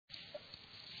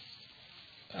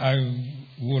I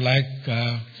would like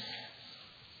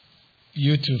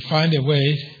you to find a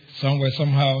way, somewhere,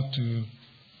 somehow, to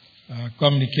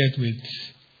communicate with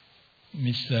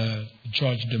Mr.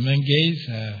 George Dominguez.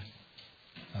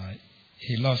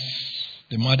 He lost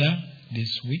the mother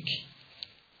this week,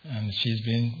 and she's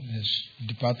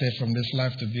departed from this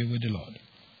life to be with the Lord.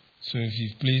 So if you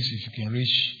can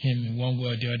reach him in one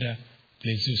way or the other,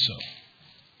 please do so.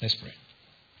 Let's pray.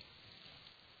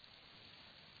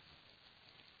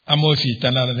 Our most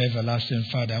eternal and everlasting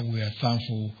Father, we are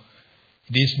thankful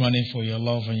this morning for your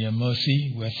love and your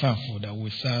mercy. We are thankful that we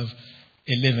serve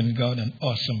a living God, an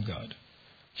awesome God.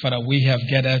 Father, we have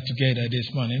gathered together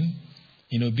this morning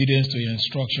in obedience to your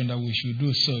instruction that we should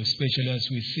do so, especially as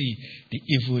we see the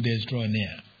evil days draw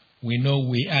near. We know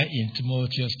we are in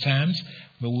tumultuous times,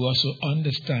 but we also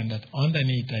understand that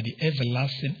underneath are the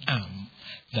everlasting arm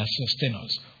that sustains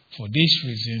us. For this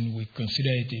reason, we consider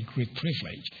it a great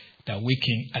privilege that we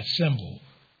can assemble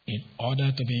in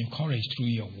order to be encouraged through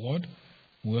your word.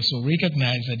 We also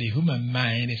recognize that the human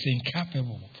mind is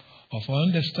incapable of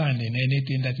understanding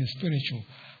anything that is spiritual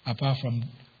apart from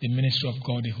the ministry of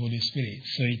God the Holy Spirit.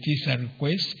 So it is a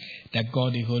request that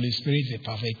God the Holy Spirit, the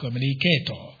perfect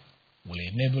communicator, will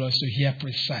enable us to hear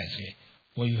precisely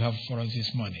what you have for us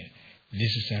this morning.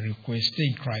 This is a request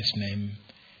in Christ's name.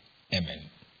 Amen.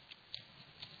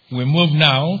 We move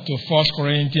now to 1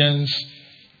 Corinthians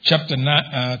chapter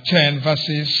 10,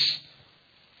 verses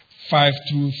 5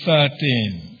 through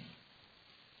 13.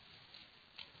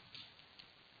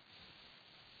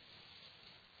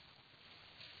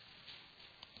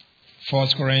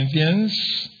 First Corinthians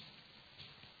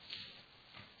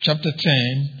chapter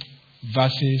 10,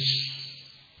 verses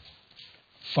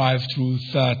 5 through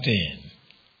 13.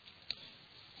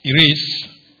 It reads,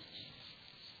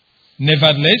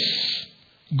 "Nevertheless,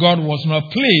 God was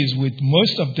not pleased with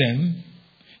most of them.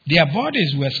 Their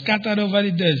bodies were scattered over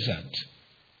the desert.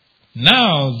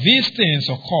 Now these things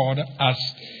occurred as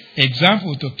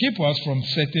example to keep us from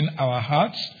setting our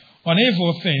hearts on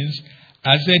evil things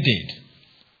as they did.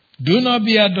 Do not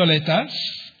be idolaters,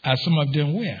 as some of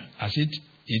them were, as it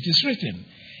is written.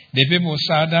 The people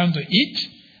sat down to eat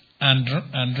and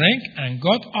drink and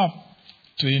got up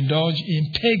to indulge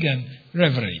in pagan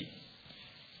revelry.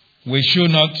 We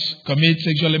should not commit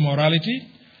sexual immorality,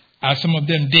 as some of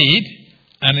them did,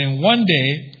 and in one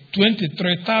day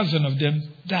 23,000 of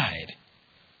them died.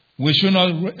 We should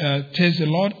not taste the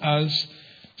Lord, as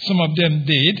some of them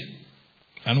did,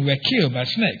 and were killed by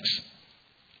snakes.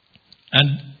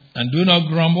 And do not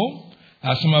grumble,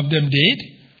 as some of them did,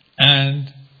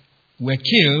 and were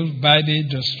killed by the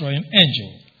destroying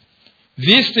angel.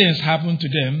 These things happened to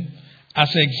them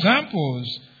as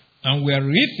examples and were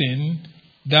written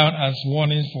down as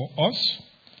warnings for us,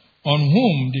 on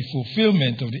whom the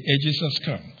fulfillment of the ages has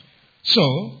come.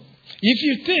 So, if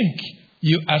you think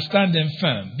you are standing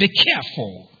firm, be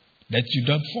careful that you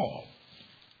don't fall.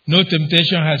 No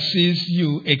temptation has seized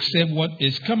you except what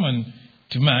is common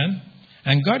to man,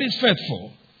 and God is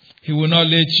faithful. He will not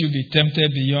let you be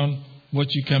tempted beyond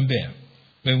what you can bear.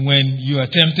 But when you are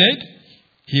tempted,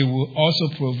 He will also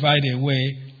provide a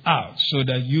way out so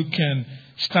that you can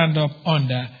stand up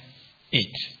under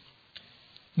it."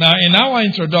 Now, in our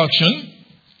introduction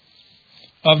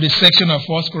of the section of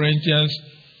 1 Corinthians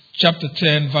chapter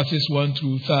 10, verses 1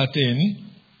 through 13,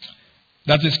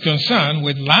 that is concerned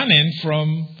with learning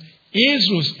from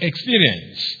Israel's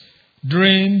experience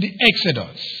during the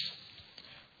Exodus,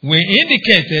 we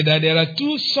indicated that there are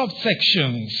two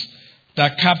subsections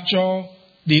that capture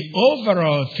the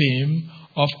overall theme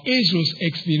of Israel's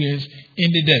experience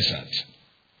in the desert.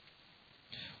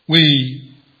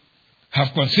 We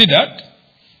have considered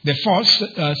the first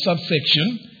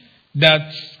subsection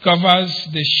that covers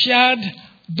the shared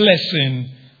blessing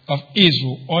of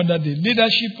Israel under the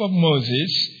leadership of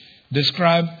Moses,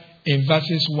 described in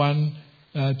verses 1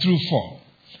 through 4.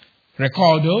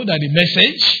 Recall, though, that the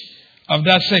message of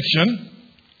that section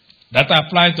that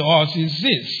applies to us is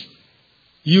this: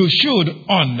 you should,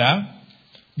 under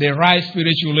the right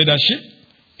spiritual leadership,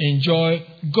 enjoy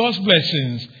God's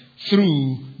blessings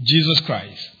through Jesus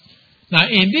Christ. Now,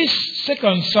 in this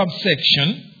second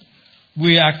subsection,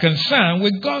 we are concerned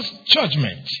with God's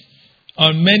judgment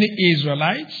on many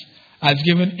Israelites, as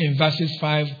given in verses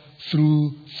 5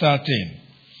 through 13.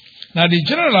 Now, the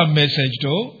general message,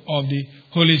 though, of the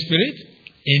Holy Spirit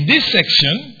in this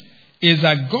section is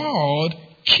that God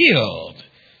killed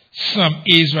some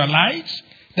Israelites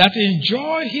that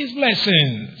enjoy His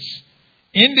blessings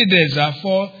in the desert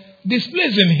for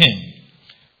displeasing Him,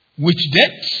 which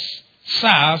death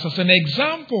serves as an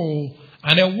example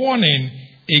and a warning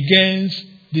against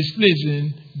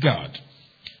displeasing God.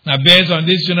 Now, based on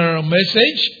this general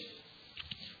message,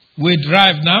 we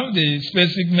drive now the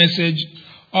specific message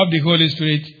of the Holy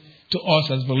Spirit to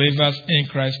us as believers in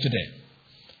Christ today.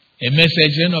 A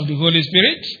message then of the Holy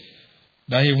Spirit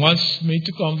that He wants me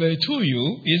to convey to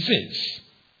you is this: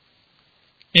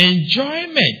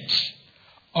 enjoyment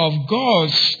of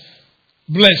God's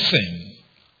blessing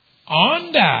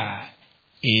under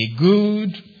a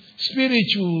good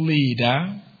spiritual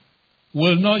leader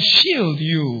will not shield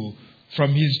you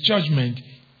from His judgment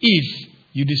if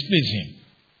you displease Him.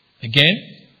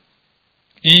 Again,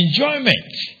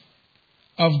 enjoyment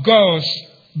of God's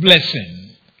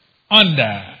blessing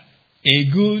under a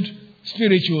good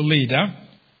spiritual leader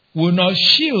will not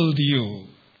shield you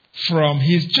from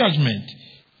His judgment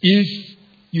if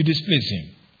you displease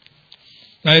Him.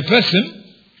 Now, a person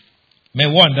may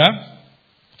wonder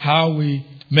how we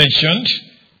mentioned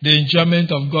the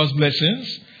enjoyment of God's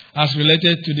blessings as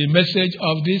related to the message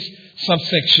of this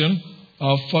subsection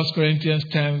of 1 Corinthians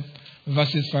 10,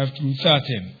 verses 5 through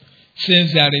 13,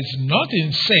 since there is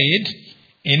nothing said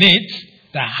in it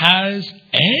that has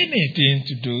anything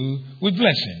to do with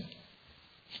blessing.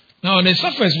 Now, on the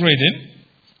surface reading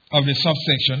of the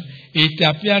subsection, it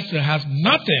appears to have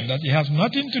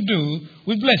nothing to do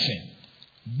with blessing.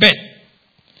 But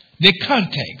the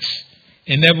context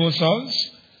enables us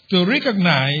to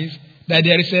recognize that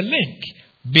there is a link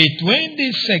between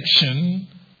this section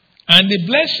and the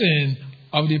blessing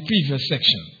of the previous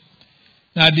section.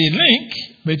 Now, the link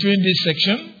between this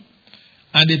section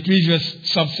and the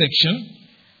previous subsection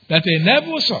that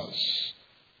enables us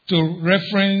to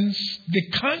reference the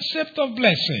concept of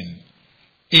blessing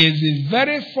is the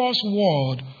very first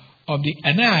word of the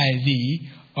NIV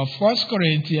of 1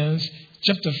 Corinthians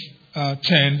chapter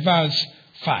 10, verse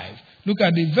 5. Look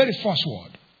at the very first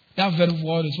word. That very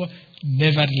word is what?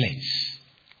 Nevertheless.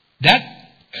 That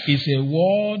is a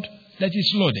word that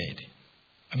is loaded.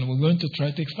 And we're going to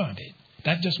try to expand it.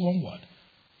 That's just one word.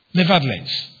 Nevertheless.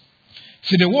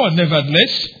 See, the word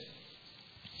nevertheless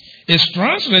is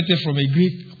translated from a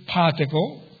Greek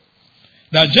particle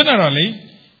that generally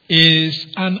is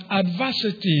an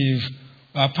adversative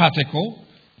particle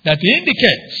that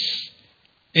indicates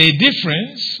a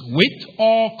difference with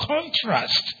or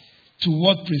contrast to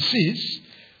what precedes,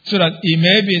 so that it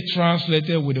may be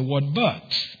translated with the word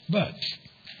but.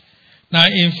 Now,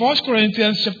 in 1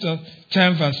 Corinthians chapter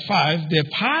 10, verse 5, the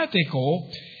particle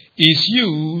is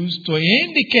used to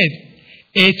indicate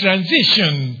a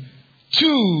transition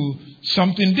to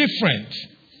something different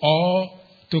or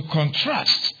to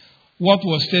contrast what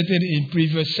was stated in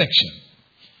previous section.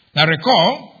 Now,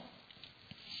 recall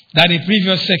that the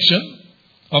previous section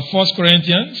of 1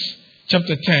 Corinthians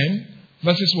chapter 10,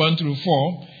 verses 1 through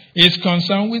 4, is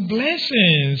concerned with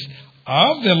blessings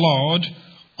of the Lord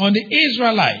on the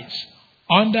Israelites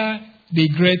under the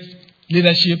great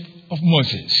leadership of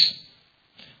Moses.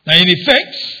 Now, in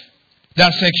effect,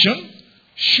 that section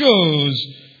shows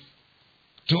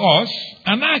to us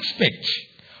an aspect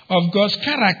of God's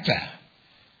character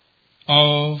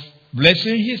of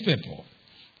blessing His people.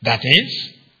 That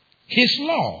is, His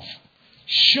love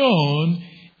shown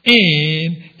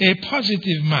in a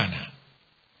positive manner.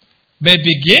 But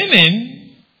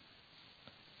beginning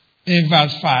in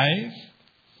verse 5,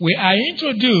 we are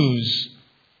introduced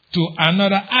to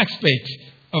another aspect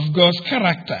of God's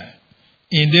character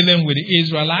in dealing with the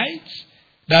Israelites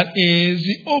that is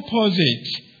the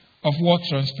opposite of what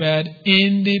transpired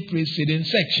in the preceding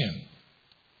section.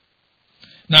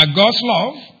 Now, God's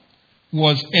love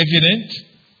was evident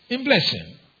in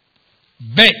blessing,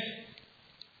 but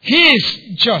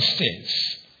His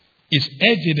justice is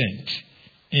evident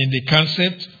in the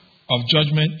concept of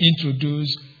judgment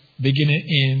introduced beginning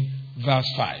in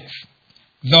verse 5.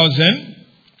 Thus then,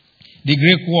 the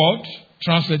Greek word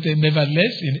translated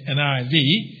nevertheless in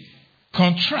NIV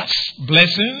contrasts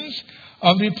blessings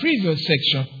of the previous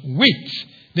section with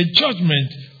the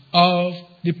judgment of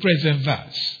the present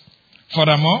verse.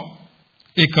 Furthermore,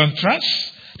 it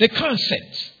contrasts the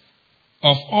concept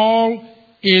of all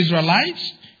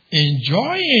Israelites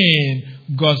enjoying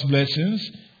God's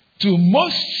blessings to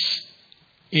most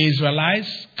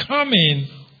Israelites coming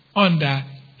under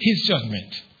His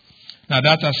judgment. Now,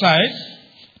 that aside,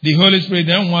 the Holy Spirit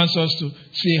then wants us to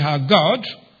see how God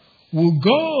will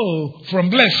go from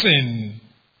blessing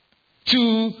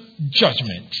to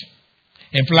judgment,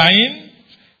 implying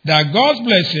that God's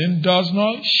blessing does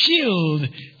not shield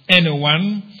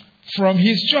anyone from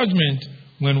His judgment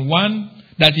when one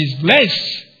that is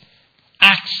blessed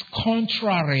acts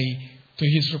contrary to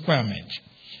His requirement.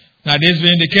 Now, this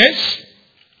being the case,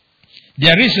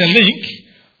 there is a link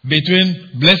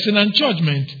between blessing and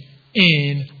judgment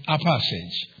in our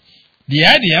passage. The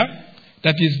idea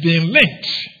that is being linked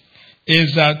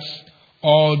is that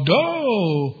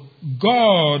although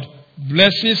God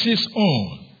blesses his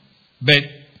own, but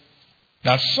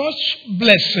that such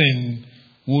blessing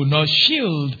will not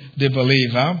shield the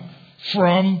believer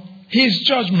from his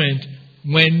judgment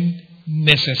when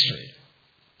necessary.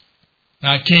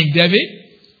 Now, King David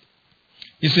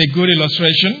is a good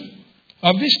illustration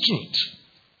of this truth.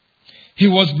 He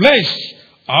was blessed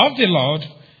of the Lord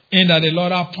in that the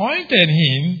Lord appointed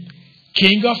him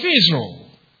king of Israel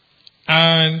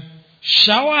and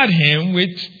showered him with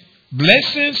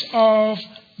blessings of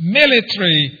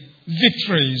military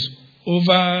victories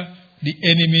over the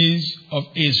enemies of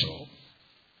Israel.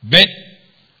 But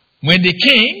when the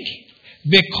king,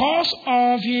 because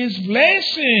of his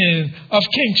blessing of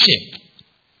kingship,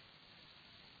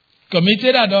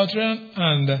 committed adultery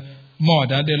and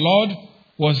murder, the Lord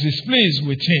was displeased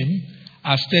with him,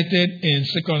 as stated in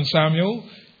 2 Samuel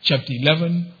chapter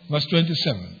 11, verse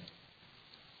 27.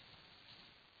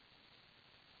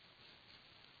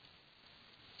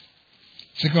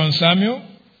 Second Samuel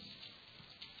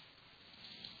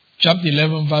chapter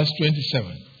 11, verse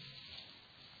 27.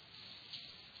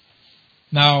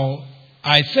 Now,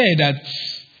 I say that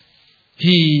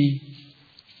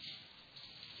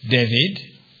David,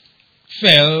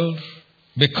 fell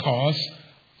because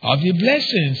of the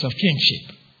blessings of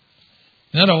kingship.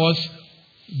 In other words,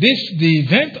 the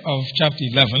event of chapter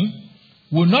 11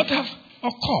 would not have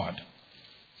occurred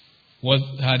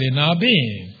had it not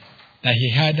been that he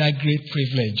had that great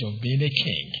privilege of being a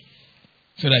king,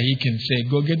 so that he can say,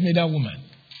 go get me that woman,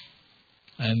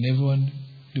 and everyone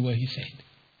do what he said.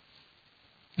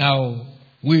 Now,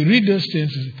 we read those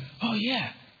things and say, oh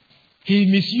yeah, he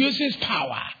misused his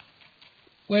power.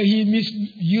 Well, he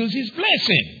misused his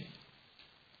blessing.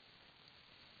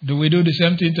 Do we do the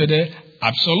same thing today?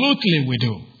 Absolutely we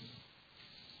do.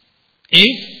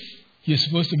 If you're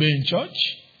supposed to be in church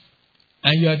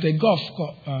and you're at a golf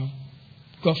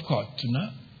court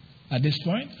now, at this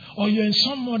point, or you're in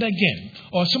some other game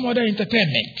or some other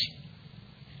entertainment,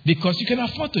 because you can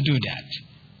afford to do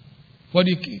that.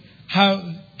 How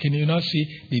can you not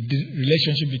see the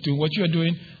relationship between what you are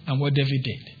doing and what David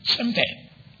did? Same thing.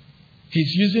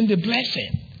 He's using the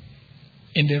blessing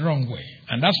in the wrong way.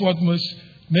 And that's what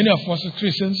many of us as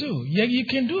Christians do. Yeah, you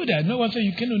can do that. No one says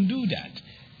you cannot do that.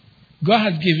 God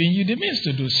has given you the means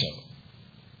to do so.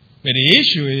 But the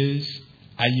issue is,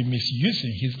 are you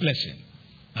misusing his blessing?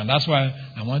 And that's why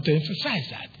I want to emphasize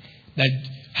that. That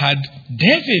had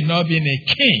David not been a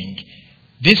king,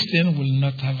 this thing will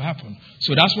not have happened.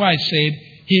 So that's why I said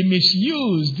he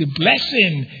misused the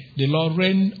blessing the Lord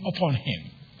rained upon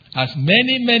him, as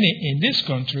many in this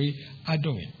country are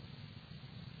doing.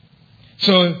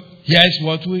 So here's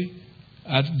what we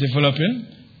are developing.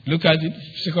 Look at it.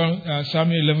 2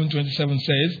 Samuel 11:27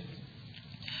 says,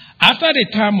 after the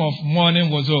time of mourning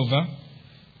was over,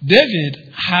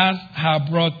 David had her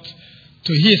brought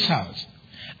to his house,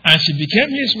 and she became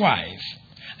his wife,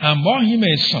 and bore him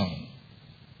a son.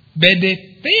 But the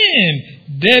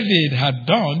thing David had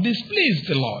done displeased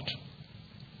the Lord.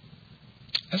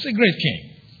 That's a great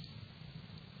king.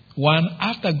 One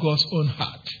after God's own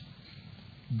heart.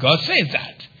 God says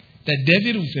that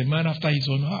David was a man after his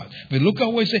own heart. But look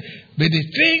at what he said. But the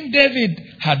thing David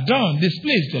had done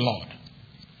displeased the Lord.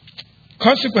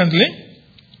 Consequently,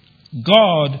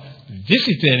 God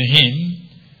visited him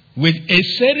with a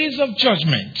series of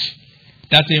judgments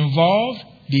that involved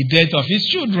the death of his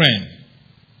children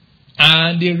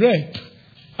and the rape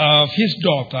of his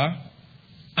daughter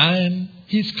and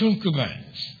his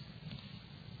concubines.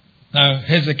 Now,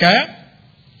 Hezekiah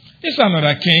is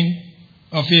another king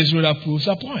of Israel that proves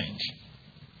a point.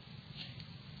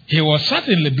 He was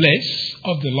certainly blessed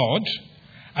of the Lord,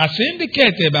 as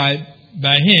indicated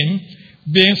by him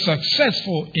being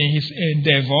successful in his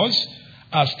endeavors,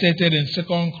 as stated in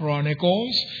 2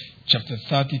 Chronicles chapter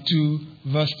 32,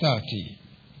 verse 30.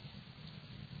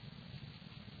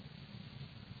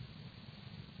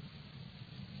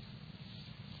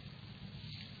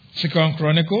 Second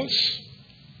Chronicles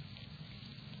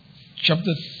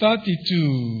chapter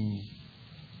 32,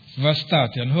 verse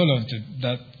 30. And hold on to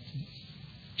that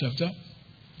chapter.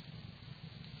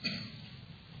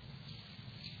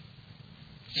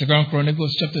 Second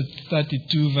Chronicles chapter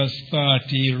 32, verse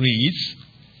 30 reads,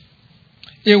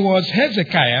 it was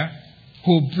Hezekiah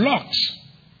who blocked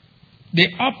the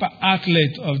upper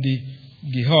outlet of the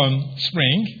Gihon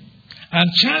spring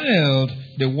and channeled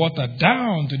the water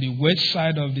down to the west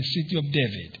side of the city of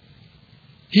David.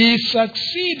 He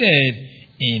succeeded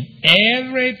in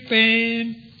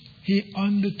everything he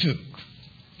undertook.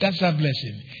 That's a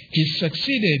blessing. He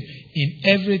succeeded in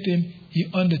everything he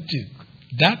undertook.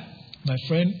 That, my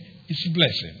friend, is a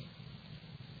blessing.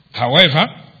 However,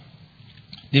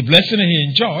 the blessing he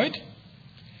enjoyed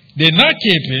did not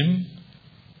keep him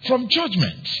from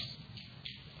judgment.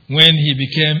 When he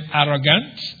became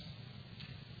arrogant,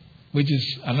 which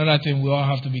is another thing we all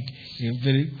have to be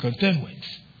very content with.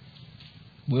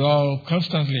 We're all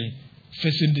constantly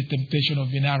facing the temptation of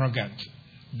being arrogant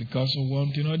because of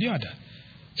one thing or the other.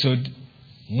 So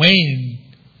when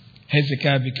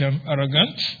Hezekiah became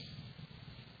arrogant,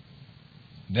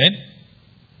 then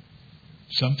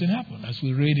something happened. As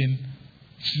we read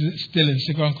still in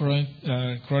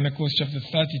 2 Chronicles chapter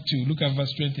 32, look at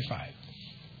verse 25.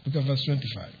 Look at verse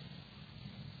 25.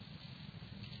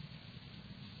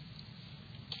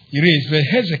 It reads, but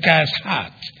Hezekiah's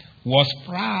heart was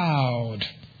proud,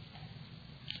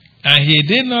 and he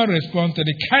did not respond to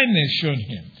the kindness shown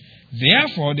him.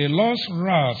 Therefore, the Lord's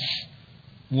wrath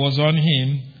was on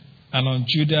him and on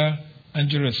Judah and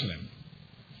Jerusalem.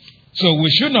 So we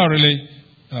should not really,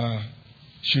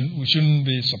 we shouldn't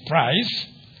be surprised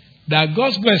that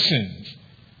God's blessings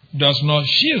does not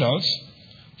shield us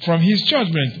from His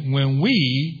judgment when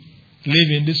we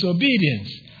live in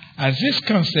disobedience, as this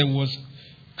concept was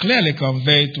clearly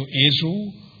conveyed to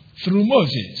Israel through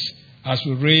Moses, as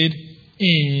we read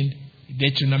in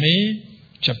Deuteronomy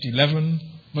chapter 11,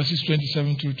 verses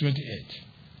 27 through 28.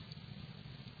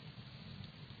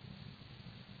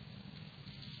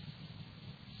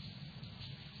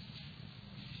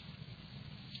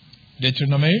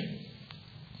 Deuteronomy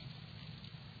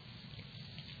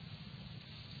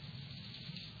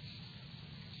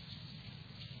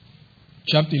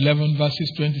chapter 11,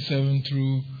 verses 27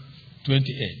 through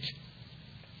 28.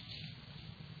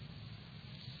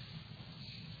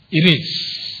 It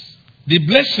is the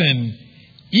blessing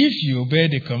if you obey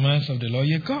the commands of the Lord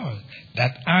your God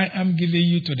that I am giving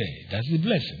you today. That's the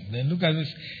blessing. Then look at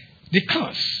this. The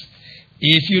curse.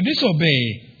 If you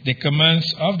disobey the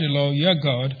commands of the Lord your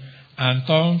God and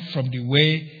turn from the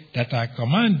way that I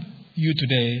command you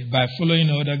today by following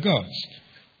other gods,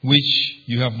 which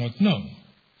you have not known.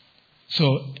 So,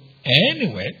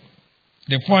 anyway,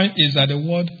 the point is that the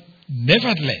word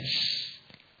nevertheless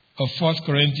of 1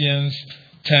 Corinthians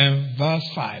 10 verse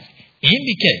 5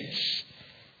 indicates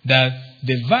that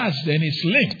the verse then is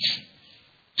linked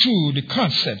to the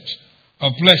concept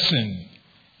of blessing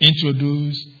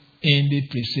introduced in the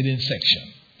preceding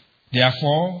section.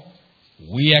 Therefore,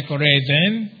 we are correct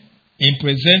then in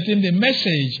presenting the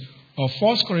message of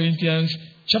 1 Corinthians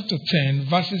chapter 10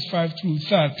 verses 5 through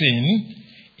 13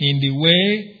 in the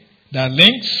way that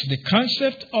links the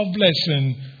concept of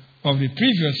blessing of the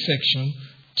previous section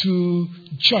to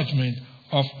judgment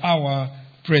of our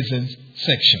present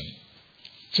section.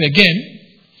 So again,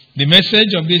 the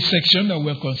message of this section that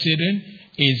we're considering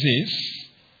is this,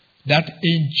 that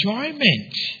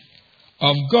enjoyment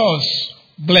of God's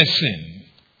blessing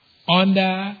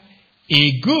under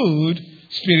a good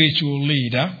spiritual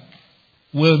leader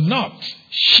will not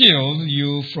shield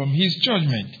you from his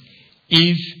judgment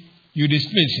if you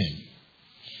displease him.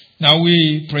 Now,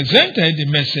 we presented the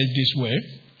message this way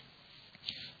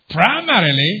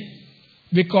primarily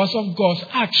because of God's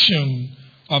action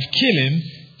of killing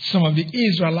some of the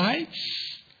Israelites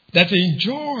that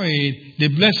enjoyed the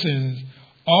blessings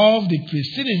of the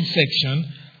preceding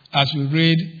section, as we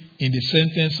read in the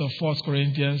sentence of 1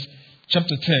 Corinthians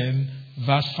chapter 10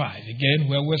 verse 5. Again,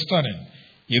 where we're starting.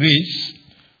 It reads,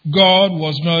 God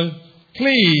was not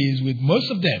pleased with most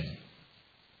of them.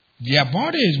 Their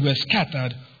bodies were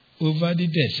scattered over the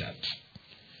desert.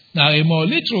 Now, a more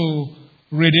literal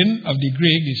reading of the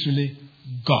Greek is really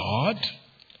God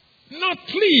not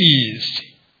pleased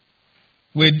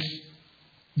with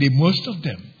the most of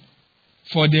them,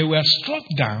 for they were struck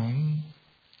down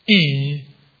in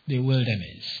the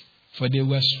wilderness. For they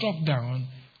were struck down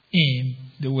in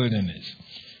the wilderness.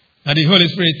 Now, the Holy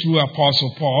Spirit, through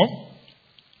Apostle Paul,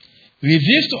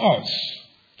 reveals to us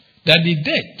that the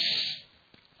death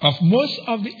of most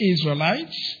of the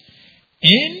Israelites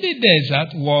in the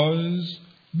desert was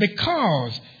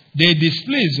because they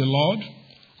displeased the Lord,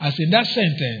 as in that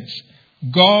sentence,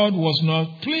 God was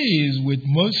not pleased with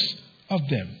most of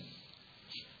them.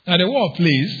 Now, the word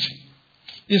pleased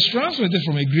is translated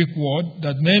from a Greek word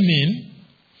that may mean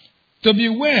to be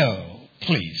well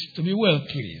pleased. To be well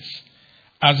pleased.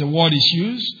 As the word is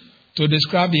used to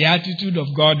describe the attitude of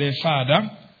God the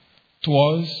Father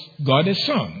towards God the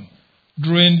Son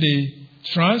during the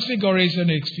transfiguration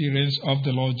experience of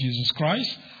the Lord Jesus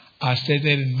Christ, as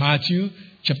stated in Matthew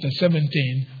chapter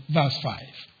 17, verse 5.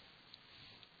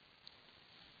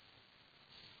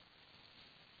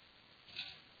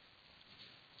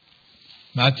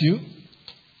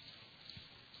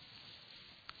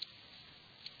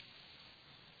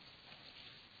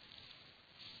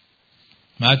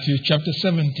 Matthew chapter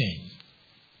 17.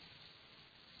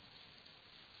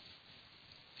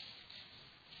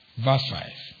 Verse 5.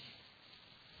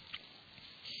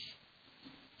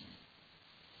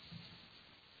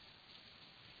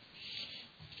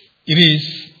 It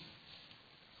is,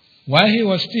 while he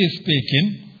was still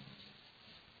speaking,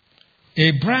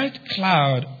 a bright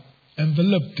cloud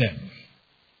enveloped them,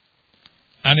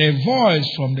 and a voice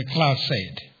from the cloud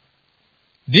said,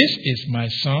 "This is my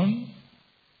Son,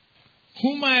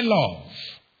 whom I love.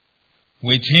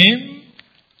 With him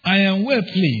I am well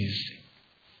pleased.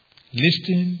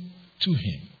 Listen to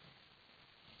him."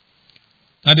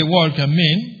 Now the word can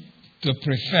mean to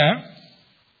prefer,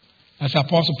 as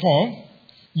Apostle Paul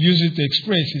used it to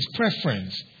express his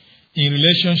preference in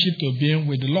relationship to being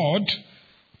with the Lord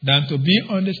than to be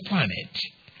on this planet,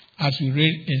 as we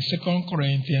read in 2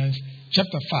 Corinthians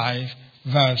chapter 5,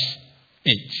 verse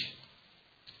 8.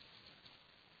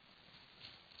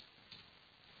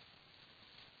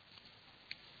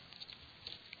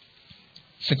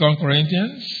 Second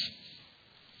Corinthians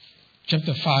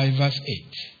chapter 5, verse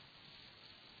 8.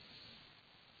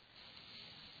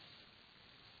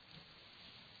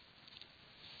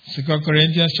 Second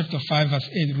Corinthians chapter 5, verse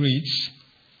 8 reads,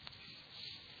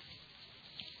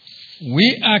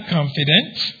 "We are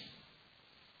confident,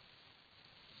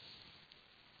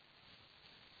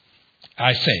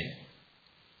 I say,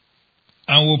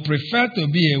 and will prefer to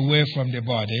be away from the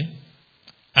body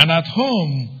and at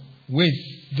home with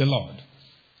the Lord."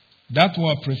 That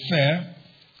word "prefer"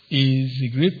 is the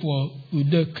Greek word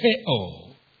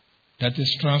 "eudokeo," that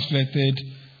is translated,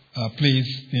 please,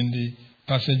 in the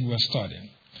passage we're studying.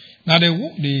 Now,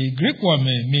 the Greek word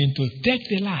may mean to take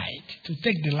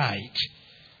delight,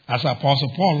 as Apostle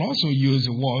Paul also used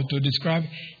the word to describe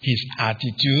his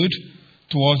attitude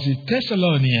towards the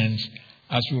Thessalonians,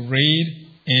 as we read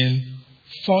in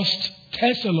 1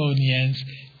 Thessalonians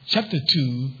chapter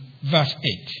 2, verse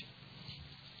 8.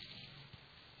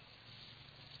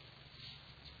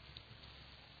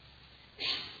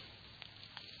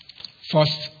 1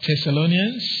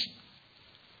 Thessalonians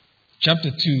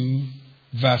chapter 2,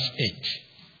 verse 8.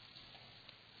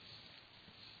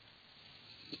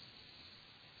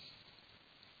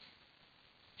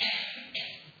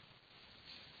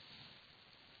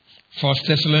 First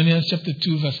Thessalonians chapter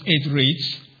 2, verse 8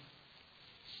 reads,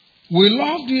 "We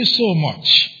loved you so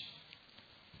much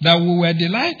that we were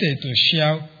delighted to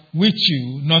share with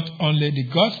you not only the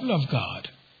gospel of God,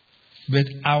 but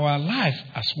our life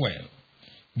as well,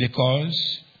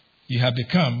 because you have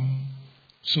become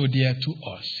so dear to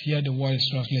us." Here the word is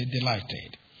translated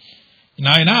delighted.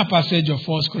 Now in our passage of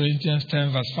 1 Corinthians 10,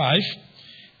 verse 5,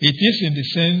 it is in the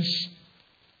sense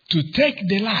to take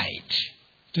delight.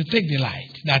 To take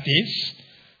delight. That is,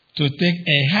 to take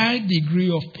a high degree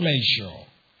of pleasure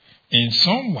in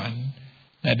someone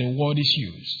that the word is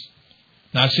used.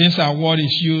 Now since our word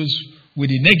is used with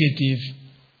the negative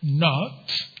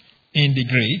not in the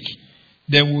Greek,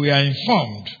 then we are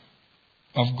informed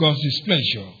of God's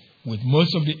displeasure with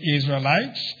most of the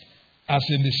Israelites, as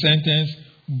in the sentence,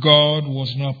 God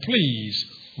was not pleased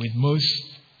with most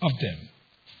of them.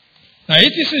 Now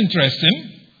it is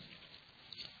interesting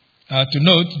to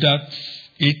note that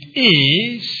it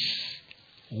is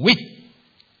with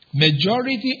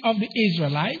majority of the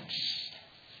Israelites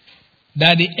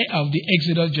that of the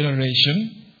Exodus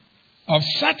generation of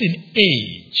certain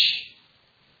age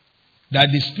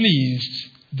that displeased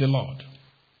the Lord.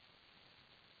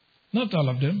 Not all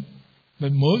of them,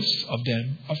 but most of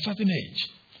them of certain age.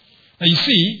 Now you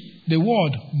see, the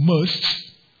word "most"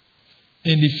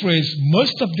 in the phrase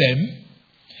 "most of them"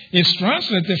 is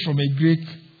translated from a Greek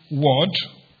word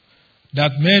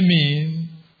that may mean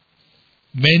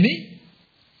many,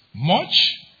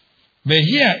 much, but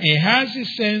here it has the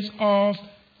sense of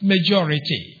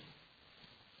majority.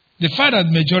 The fact that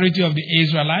majority of the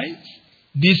Israelites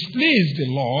displeased the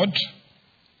Lord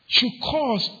should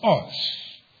cause us,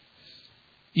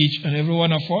 each and every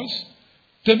one of us,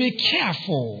 to be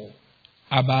careful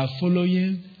about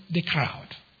following the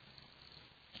crowd.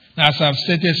 Now, as I've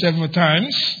stated several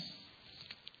times,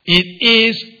 it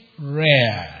is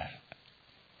rare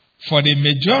for the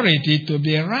majority to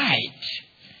be right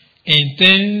in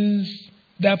things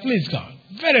that please God.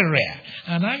 Very rare.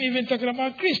 And I'm even talking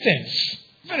about Christians.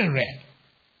 Very rare.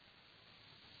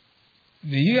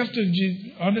 You have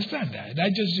to understand that.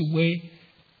 That's just the way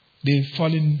the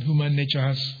fallen human nature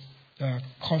has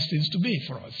caused things to be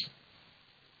for us.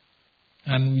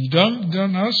 And we don't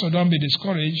be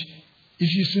discouraged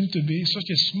if you seem to be such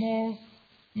a small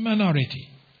minority.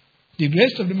 The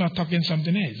rest of them are talking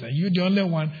something else, and you're the only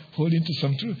one holding to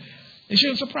some truth. It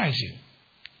shouldn't surprise you.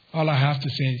 All I have to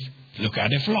say is, look at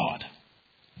the flood.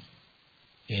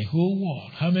 A whole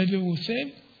world. How many people were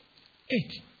saved?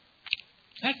 8.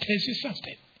 That tells you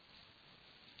something.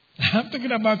 I'm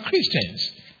talking about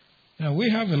Christians. Now, we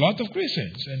have a lot of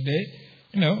Christians, and they,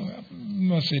 I'm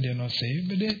not saying they're not saved,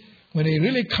 but when it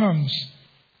really comes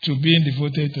to being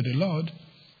devoted to the Lord,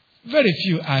 very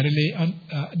few are really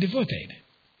devoted.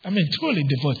 I mean, truly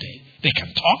devoted. They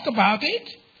can talk about it,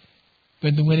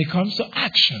 but when it comes to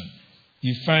action,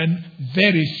 you find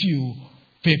very few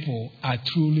people are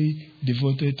truly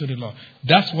devoted to the Lord.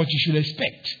 That's what you should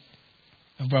expect.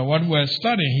 But what we're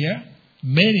studying here,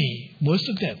 most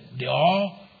of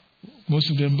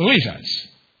them believers.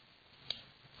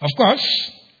 Of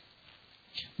course,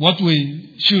 what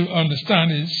we should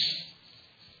understand is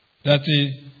that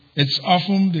it's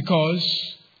often because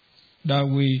that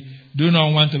we do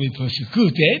not want to be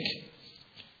persecuted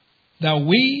that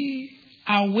we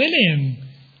are willing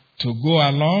to go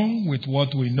along with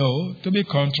what we know to be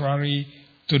contrary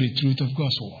to the truth of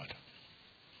God's word.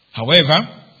 However,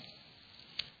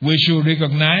 we should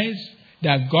recognize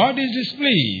that God is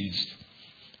displeased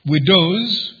with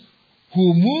those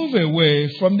who move away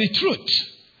from the truth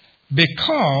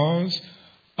because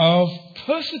of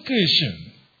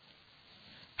persecution,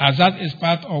 as that is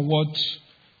part of what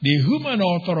the human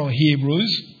author of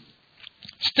Hebrews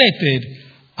stated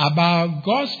about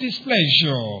God's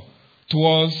displeasure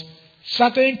towards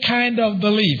certain kind of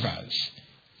believers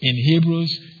in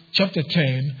Hebrews chapter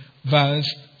 10, verse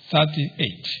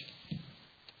 38.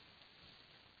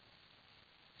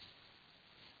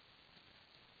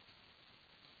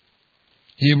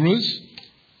 Hebrews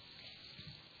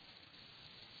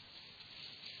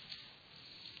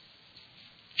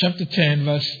chapter 10,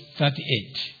 verse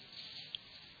 38.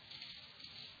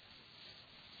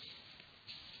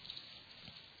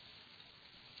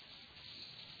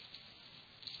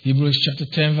 Hebrews chapter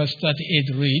 10, verse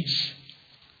 38 reads,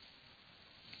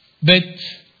 "But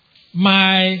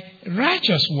my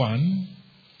righteous one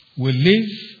will live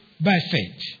by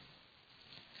faith.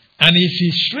 And if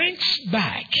he shrinks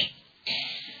back,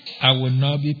 I will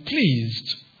not be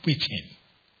pleased with him."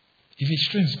 If he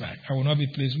shrinks back, I will not be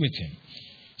pleased with him.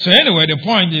 So anyway, the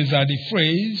point is that the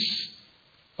phrase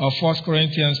of 1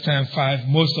 Corinthians 10:5,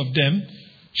 most of them,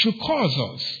 should cause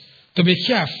us to be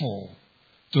careful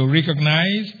to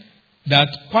recognize that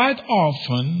quite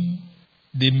often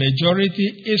the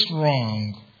majority is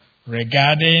wrong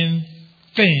regarding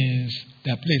things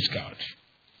that please God.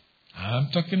 I'm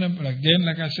talking about, again,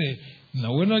 like I say,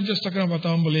 no, we're not just talking about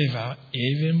unbelievers,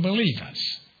 even believers.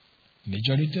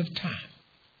 Majority of time.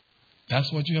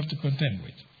 That's what you have to contend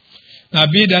with. Now,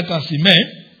 be that as it may,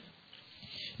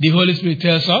 the Holy Spirit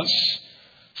tells us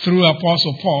through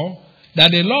Apostle Paul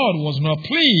that the Lord was not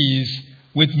pleased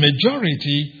with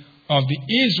majority of the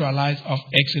Israelites of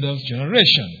Exodus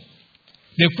generation.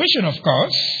 The question, of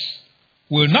course,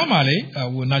 will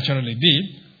naturally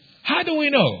be, how do we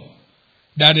know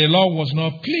that the Lord was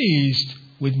not pleased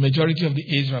with majority of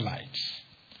the Israelites?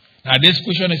 Now, this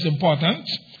question is important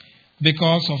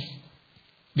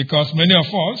because many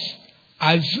of us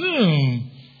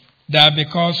assume that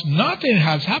because nothing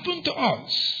has happened to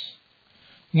us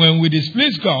when we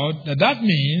displease God, that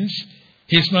means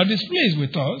He's not displeased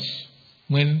with us,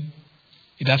 when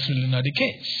that's really not the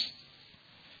case.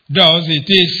 Thus, it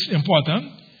is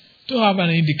important to have an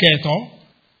indicator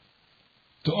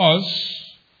to us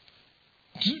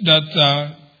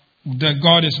that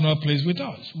God is not pleased with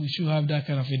us. We should have that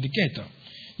kind of indicator.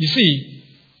 You see,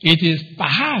 it is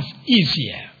perhaps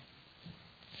easier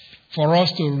for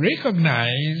us to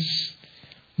recognize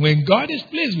when God is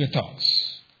pleased with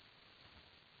us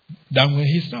than when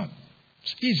He's not.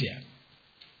 It's easier.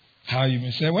 How you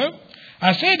may say, well,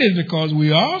 I say this because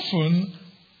we often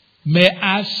may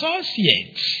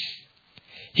associate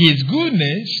His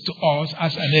goodness to us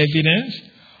as an evidence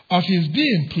of His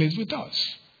being pleased with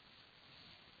us.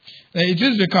 It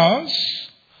is because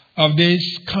of this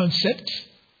concept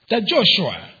that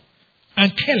Joshua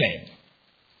and Caleb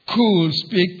could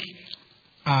speak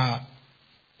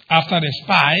after the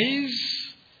spies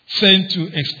sent to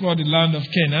explore the land of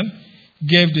Canaan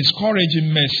gave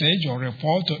discouraging message or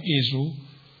report to Israel.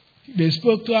 They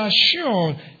spoke to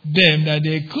assure them that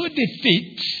they could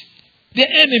defeat the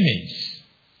enemies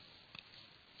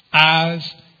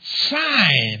as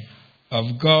sign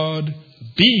of God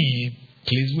being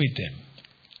pleased with them,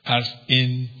 as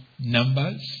in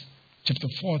Numbers chapter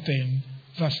 14,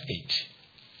 verse 8.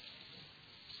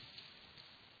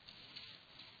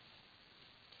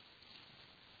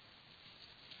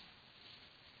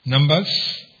 Numbers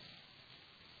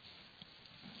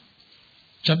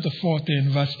chapter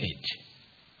 14, verse 8.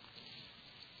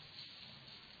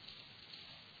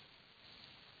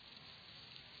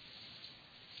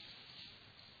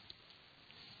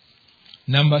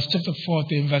 Numbers chapter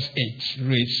 14, verse 8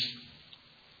 reads,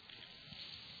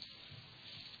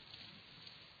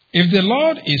 if the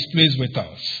Lord is pleased with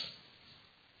us,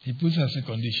 he puts as a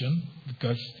condition,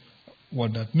 because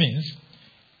what that means,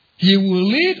 he will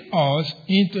lead us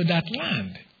into that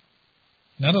land.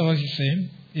 In other words, he's saying,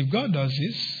 if God does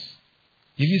this,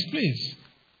 if he's pleased,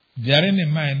 bearing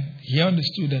in mind, he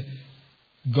understood that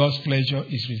God's pleasure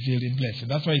is revealed in blessing.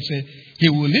 That's why he said, he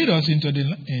will lead us into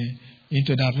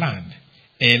that land,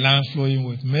 a land flowing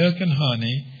with milk and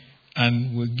honey,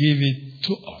 and will give it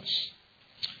to us.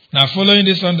 Now, following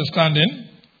this understanding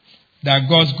that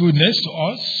God's goodness to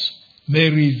us may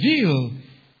reveal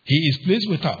he is pleased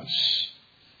with us,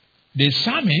 the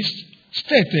psalmist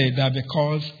stated that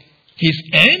because his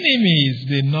enemies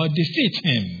did not defeat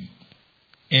him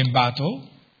in battle,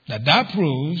 that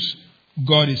proves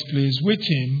God is pleased with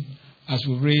him, as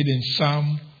we read in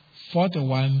Psalm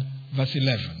 41, verse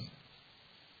 11.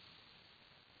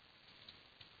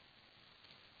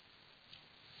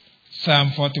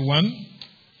 Psalm 41,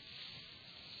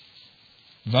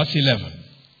 verse 11.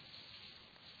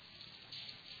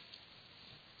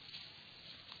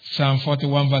 Psalm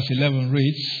 41, verse 11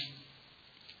 reads,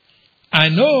 I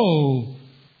know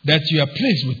that you are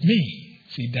pleased with me.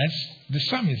 See, that's the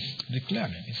psalmist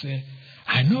declaring. He said,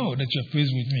 I know that you are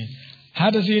pleased with me. How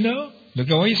does he know? Look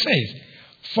at what he says.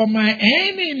 For my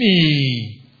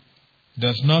enemy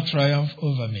does not triumph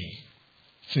over me.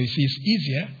 So you see, it's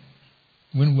easier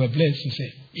when we're blessed to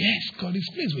say, yes, God is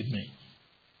pleased with me.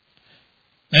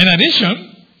 In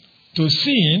addition to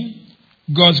seeing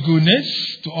God's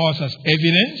goodness to us as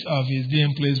evidence of his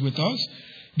being pleased with us,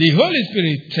 the Holy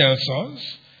Spirit tells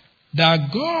us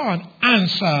that God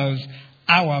answers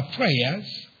our prayers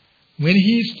when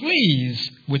he is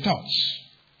pleased with us,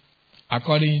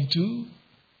 according to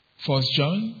 1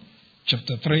 John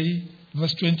chapter 3,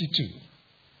 verse 22.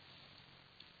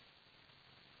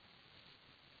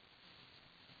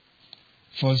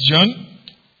 First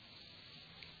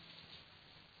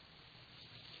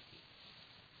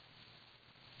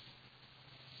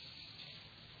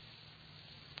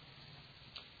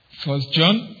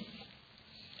John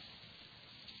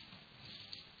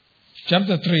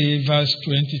chapter 3, verse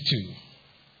 22.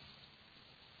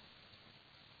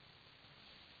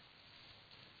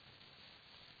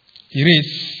 It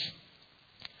reads,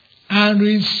 and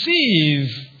receive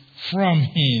from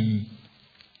him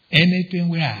anything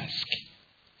we ask.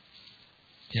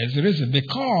 Here's the reason.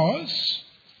 Because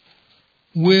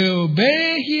we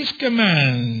obey his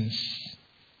commands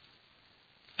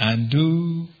and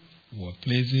do what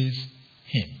pleases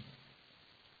him.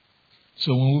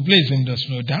 So when we please him, there's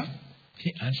no doubt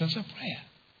he answers our prayer.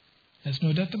 There's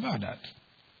no doubt about that.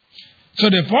 So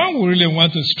the point we really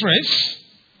want to stress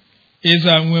is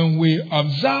that when we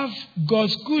observe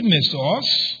God's goodness to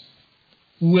us,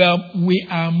 we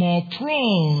are more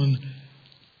prone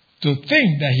to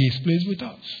think that he is pleased with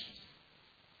us.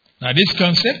 Now this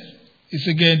concept is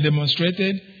again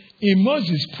demonstrated in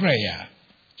Moses' prayer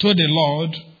to the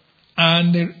Lord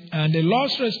and the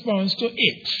Lord's response to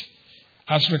it,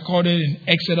 as recorded in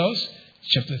Exodus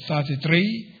chapter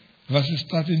 33, verses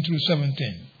 13 through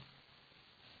 17.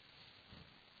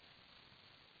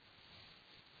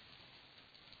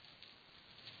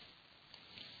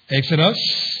 Exodus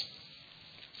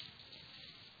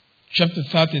chapter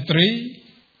 33,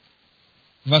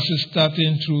 verses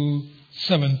 13 through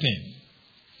 17.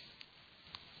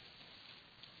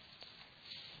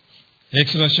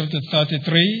 Exodus chapter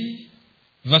 33,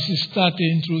 verses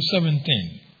 13 through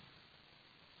 17.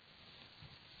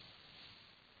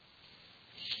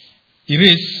 It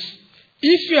reads,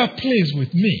 if you are pleased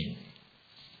with me,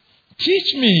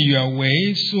 teach me your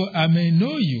ways so I may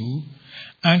know you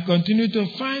and continue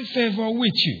to find favor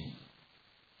with you.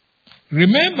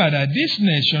 Remember that this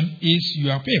nation is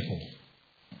your people.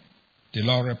 The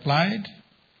Lord replied,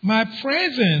 my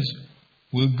presence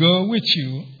will go with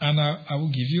you and I will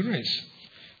give you rest.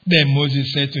 Then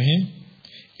Moses said to him,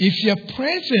 if your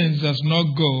presence does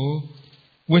not go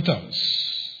with us,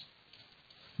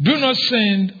 do not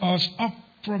send us up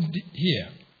from here.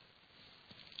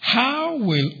 How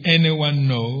will anyone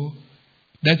know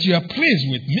that you are pleased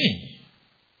with me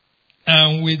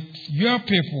and with your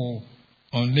people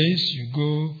unless you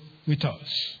go with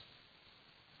us?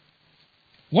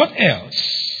 What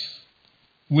else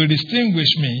will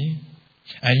distinguish me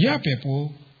and your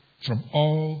people from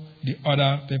all the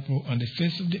other people on the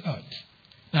face of the earth?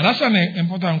 Now that's an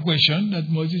important question that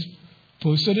Moses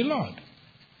posed to the Lord,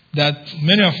 that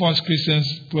many of us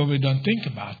Christians probably don't think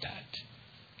about that.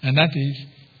 And that is,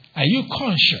 are you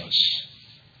conscious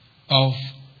of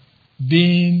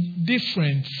being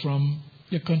different from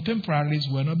your contemporaries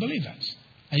who are not believers?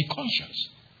 Are you conscious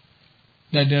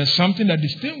that there's something that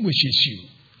distinguishes you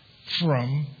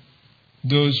from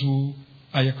those who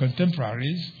are your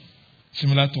contemporaries,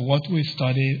 similar to what we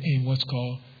study in what's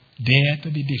called Dare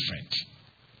to be Different?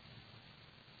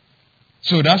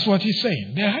 So that's what he's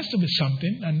saying. There has to be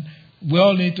something, and we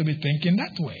all need to be thinking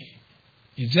that way.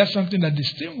 Is there something that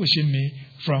distinguishes me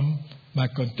from my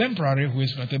contemporary who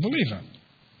is not a believer?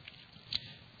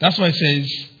 That's why it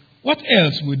says, what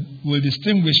else will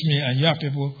distinguish me and your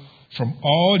people from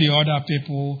all the other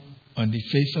people on the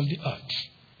face of the earth?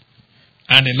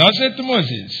 And the Lord said to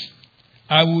Moses,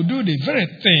 I will do the very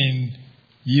thing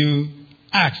you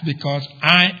asked, because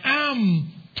I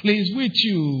am pleased with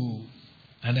you,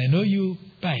 and I know you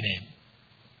by name.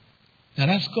 Now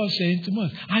that's God saying to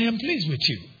Moses, I am pleased with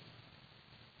you.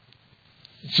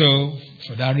 So,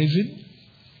 for that reason,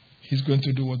 he's going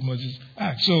to do what Moses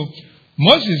asked. So,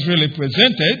 Moses really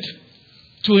presented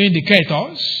two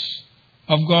indicators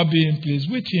of God being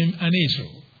pleased with him and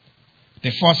Israel.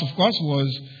 The first, of course,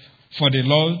 was for the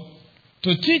Lord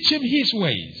to teach him his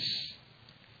ways.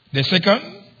 The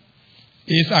second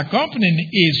is accompanying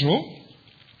Israel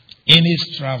in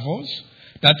his travels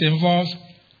that involves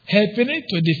helping it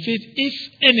to defeat its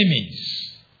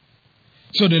enemies.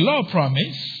 So the Lord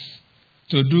promised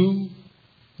to do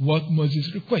what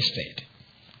Moses requested.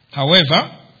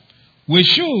 However, we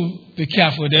should be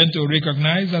careful then to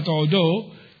recognize that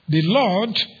although the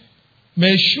Lord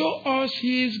may show us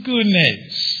his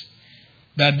goodness,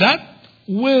 that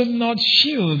will not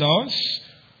shield us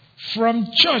from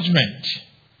judgment,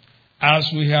 as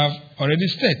we have already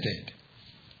stated.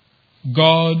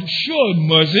 God showed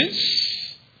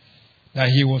Moses that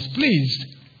he was pleased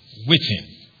with him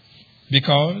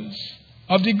because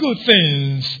of the good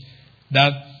things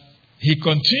that he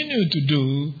continued to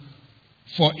do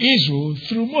for Israel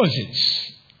through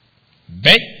Moses.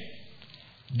 But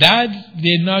that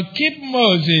did not keep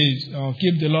Moses or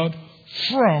keep the Lord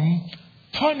from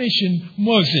punishing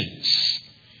Moses,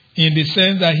 in the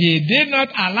sense that he did not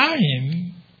allow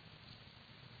him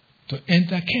to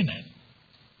enter Canaan,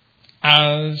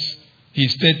 as he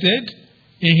stated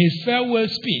in his farewell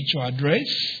speech or address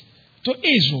to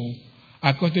Israel,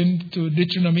 according to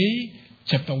Deuteronomy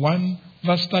chapter 1,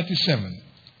 verse 37.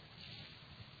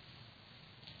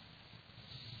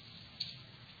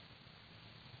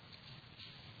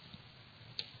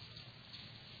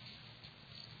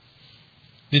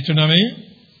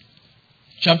 Deuteronomy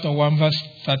chapter 1, verse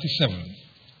 37.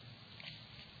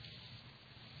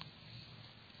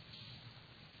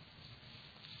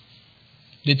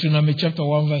 Deuteronomy chapter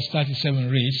 1, verse 37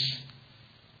 reads,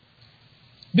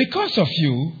 because of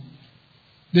you,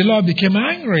 the Lord became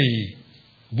angry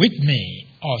with me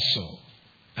also,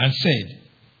 and said,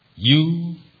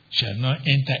 you shall not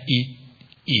enter it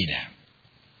either.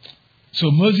 So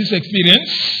Moses'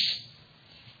 experience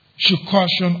should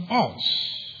caution us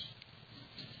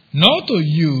not to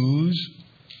use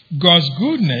God's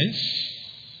goodness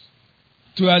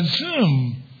to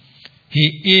assume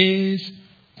he is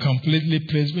completely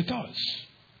pleased with us,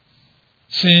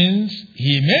 since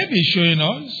he may be showing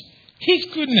us his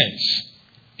goodness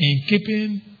in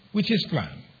keeping with his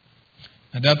plan.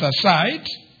 And that aside,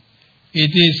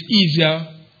 it is easier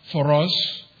for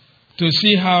us to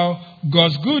see how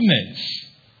God's goodness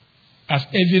as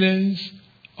evidence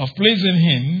of pleasing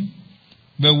him,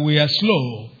 but we are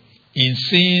slow in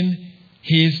seeing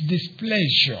his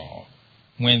displeasure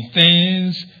when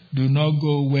things do not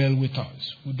go well with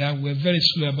us. That we're very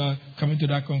slow about coming to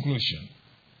that conclusion.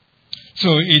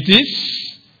 So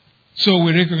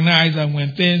we recognize that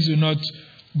when things do not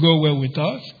go well with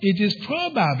us, it is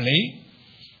probably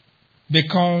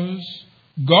because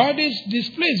God is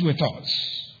displeased with us,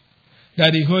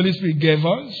 that the Holy Spirit gave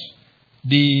us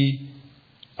the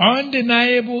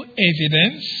undeniable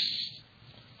evidence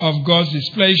of God's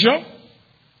displeasure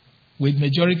with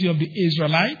majority of the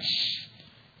Israelites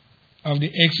of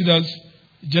the Exodus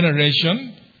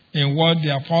generation, in what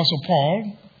the Apostle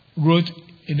Paul wrote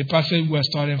in the passage we're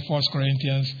studying, 1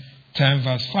 Corinthians 10,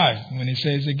 verse 5, when he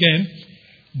says again,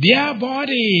 their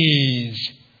bodies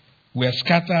were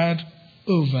scattered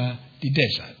over the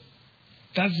desert.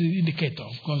 That's the indicator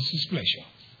of God's displeasure.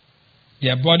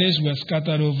 Their bodies were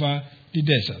scattered over the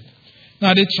desert.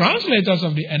 Now, the translators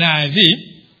of the NIV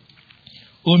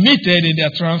omitted in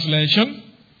their translation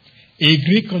a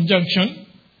Greek conjunction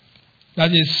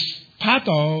that is part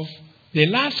of the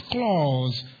last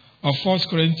clause of 1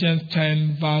 Corinthians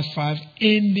 10, verse 5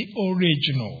 in the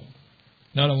original.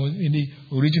 In other words, in the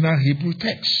original Hebrew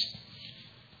text.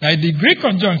 Now, the Greek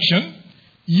conjunction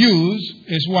used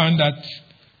is one that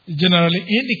generally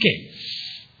indicates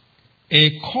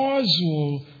a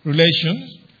causal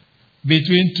relation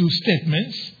between two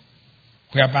statements,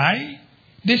 whereby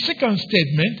the second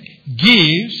statement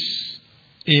gives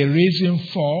a reason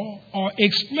for or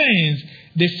explains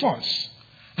the first.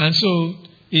 And so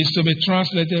it's to be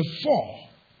translated for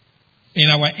in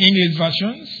our English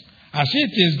versions, as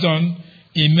it is done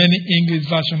in many English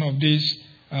versions of this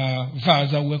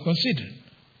verse that we're considering.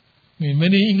 In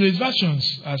many English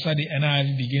versions, outside the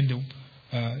NIV, begin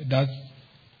that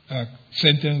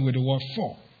sentence with the word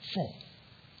for.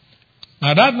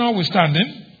 Now, that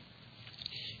notwithstanding,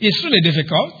 it's really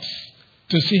difficult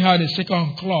to see how the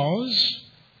second clause,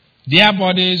 their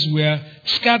bodies were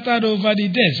scattered over the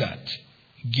desert,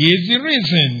 gives the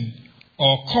reason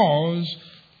or cause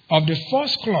of the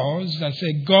first clause that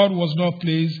said God was not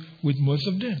pleased with most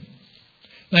of them.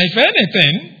 Now, if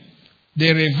anything,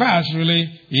 the reverse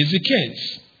really is the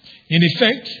case. In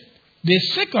effect, the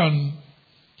second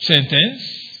sentence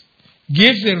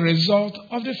gives the result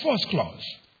of the first clause.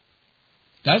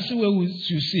 That's the way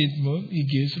you see it more. It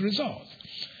gives result.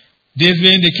 This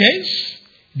being the case,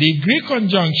 the Greek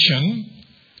conjunction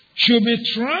should be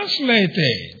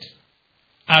translated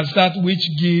as that which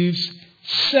gives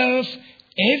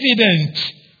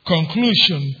self-evident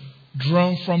conclusion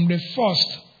drawn from the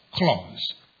first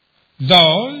clause.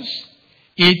 Thus,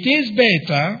 it is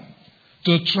better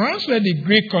to translate the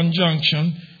Greek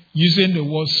conjunction using the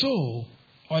word so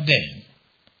or then.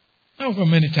 Now, for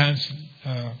many times,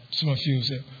 some of you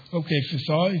say, okay, if it's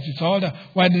all that,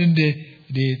 why didn't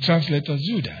the translators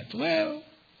do that? Well,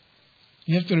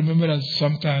 you have to remember that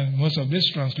sometimes most of these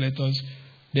translators,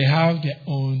 they have their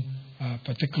own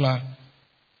particular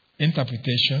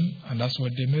interpretation, and that's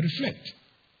what they may reflect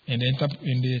in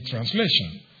the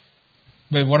translation.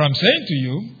 But what I'm saying to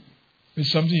you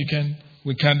is something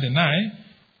we can't deny,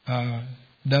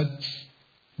 that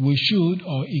we should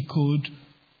or it could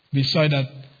be said that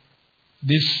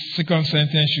this second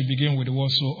sentence should begin with the word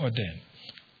so or then.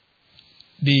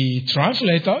 The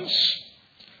translators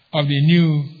of the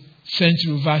New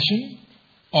Century Version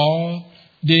or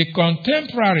the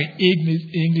contemporary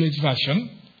English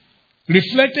version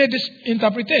reflected this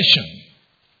interpretation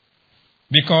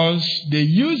because they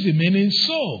use the meaning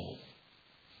so.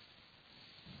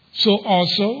 So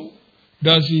also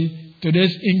does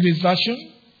today's English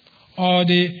version or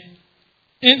the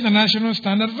International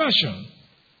Standard Version,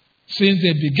 since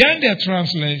they began their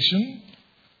translation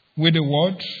with the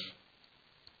word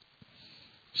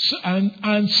so,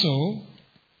 and so,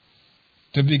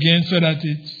 to begin so that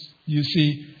you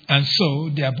see, and so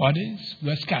their bodies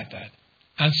were scattered.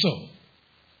 And so.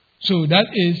 So that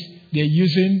is, they're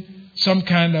using some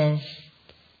kind of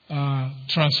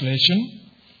translation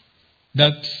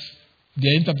that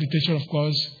their interpretation, of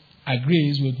course,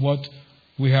 agrees with what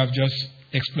we have just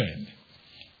explained.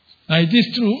 Now, it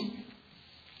is true,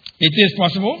 it is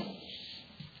possible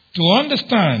to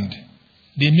understand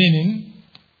the meaning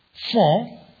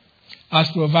for as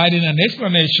providing an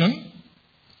explanation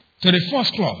to the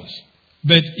first clause,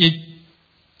 but it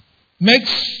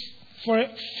makes for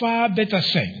far better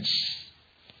sense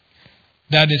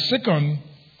that the second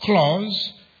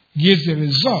clause gives the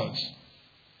result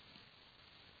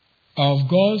of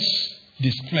God's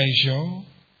displeasure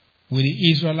with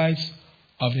the Israelites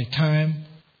of the time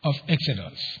of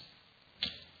Exodus.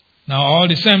 Now, all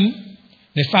the same,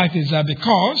 the fact is that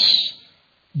because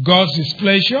God's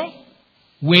displeasure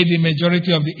with the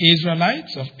majority of the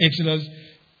Israelites of Exodus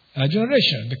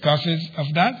generation, because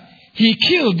of that, He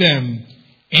killed them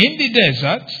in the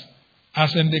desert,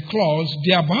 as in the clause,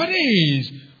 their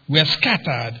bodies were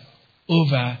scattered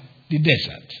over the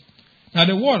desert. Now,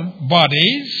 the word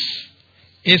bodies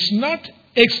is not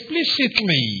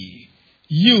explicitly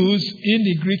used in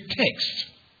the Greek text.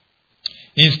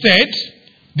 Instead,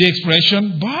 the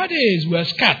expression bodies were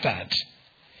scattered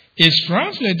is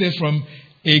translated from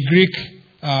a Greek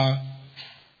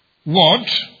word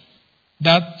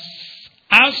that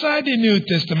outside the New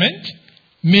Testament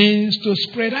means to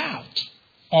spread out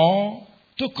or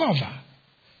to cover.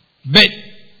 But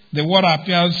the word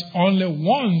appears only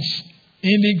once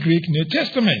in the Greek New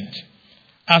Testament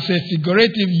as a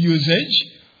figurative usage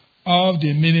of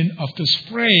the meaning of to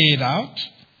spread out,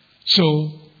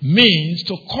 so means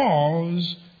to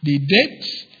cause the death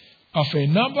of a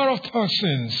number of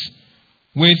persons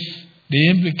with the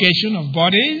implication of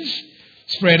bodies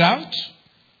spread out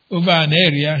over an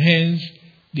area. Hence,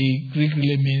 the Greek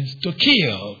really means to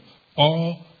kill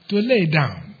or to lay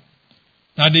down.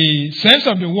 Now, the sense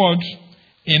of the word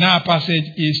in our passage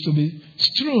is to be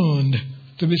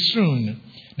strewn,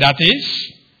 That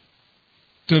is,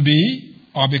 to be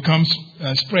or become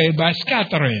spread by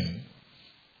scattering.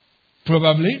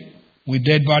 Probably with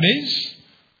dead bodies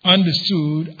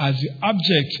understood as the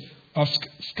object of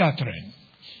scattering.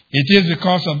 It is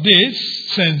because of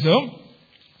this sense, though,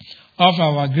 of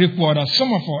our Greek word that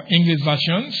some of our English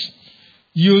versions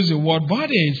use the word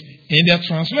bodies in their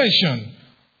translation,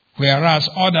 whereas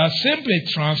others simply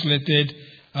translated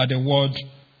the word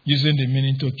using the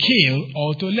meaning to kill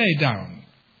or to lay down.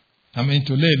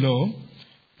 To lay low.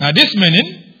 Now this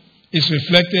meaning is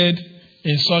reflected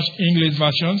in such English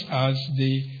versions as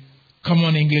the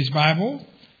Common English Bible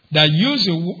that use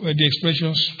the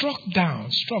expression struck down,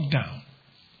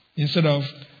 instead of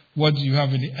what you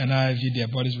have in the NIV, their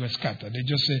bodies were scattered. They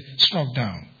just say struck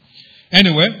down.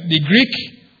 Anyway, the Greek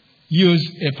used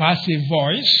a passive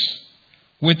voice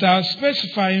without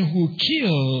specifying who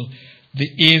killed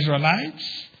the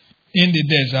Israelites in the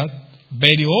desert.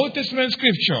 By the Old Testament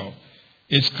scripture,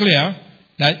 it's clear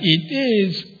that it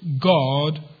is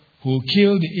God who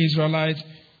killed the Israelites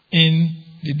in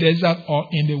the desert or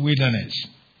in the wilderness.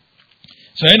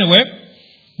 So anyway,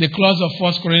 the clause of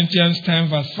 1 Corinthians 10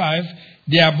 verse 5,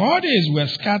 their bodies were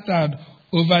scattered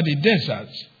over the desert,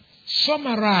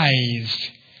 summarized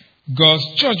God's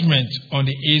judgment on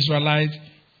the Israelites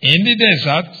in the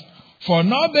desert for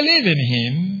not believing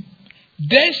Him,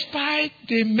 despite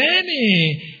the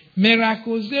many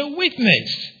miracles they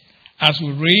witnessed, as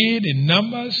we read in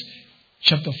Numbers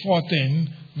chapter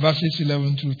 14, verses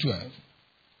 11 through 12.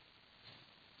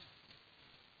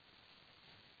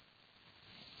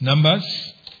 Numbers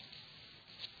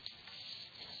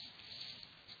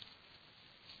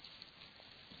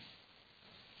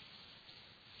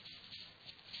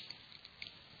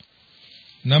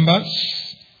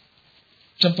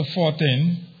chapter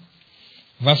 14,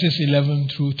 verses 11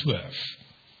 through 12.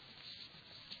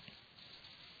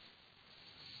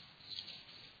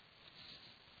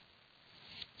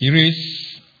 It reads,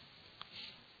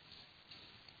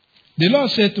 the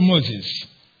Lord said to Moses,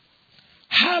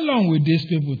 how long will these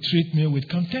people treat me with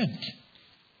contempt?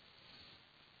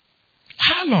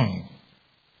 How long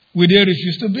will they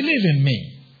refuse to believe in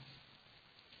me?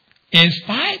 In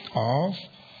spite of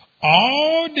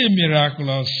all the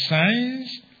miraculous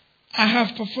signs I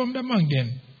have performed among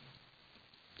them.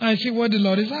 I see what the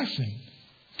Lord is asking.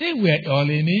 They were all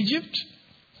in Egypt.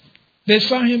 They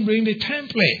saw Him bring the 10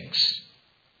 plagues.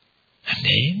 And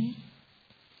then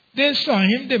they saw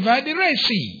Him divide the Red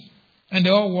Sea. And they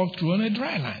all walked through on a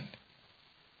dry land.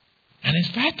 And in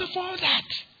spite of all that,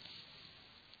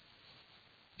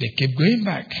 they kept going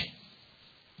back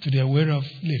to their way of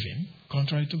living,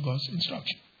 contrary to God's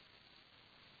instruction.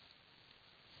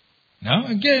 Now,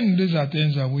 again, these are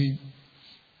things that we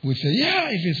say, yeah,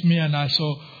 if it's me and I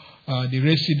saw the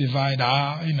Red Sea divide,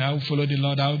 I will follow the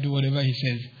Lord, I will do whatever He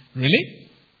says. Really?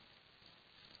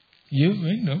 You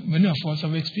know, many of us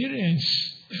have experienced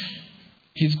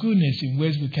His goodness in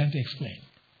ways we can't explain.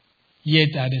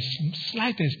 Yet at the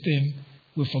slightest thing,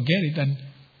 we forget it and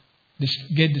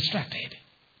get distracted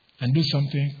and do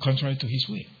something contrary to His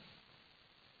will.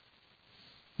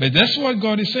 But that's what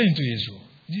God is saying to Israel.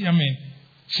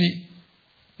 See,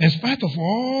 in spite of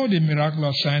all the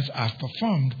miraculous signs I've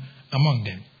performed among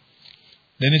them,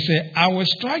 then He said, I will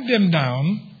strike them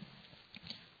down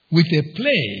with a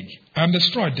plague and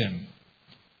destroy them.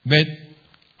 But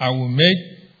I will make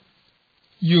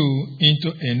you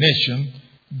into a nation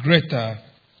greater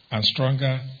and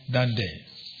stronger than they.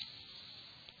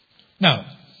 Now,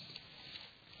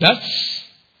 that's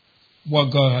what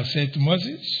God has said to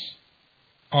Moses,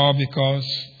 all because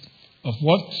of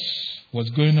what was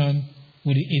going on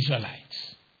with the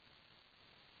Israelites.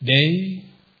 They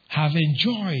have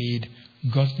enjoyed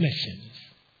God's blessings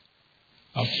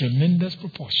of tremendous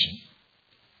proportion.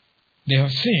 They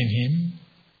have seen Him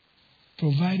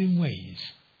providing ways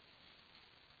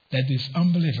that is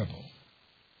unbelievable.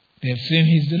 They have seen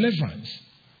His deliverance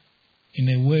in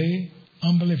a way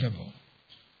unbelievable.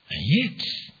 And yet,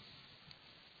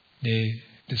 they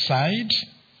decide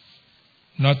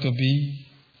not to be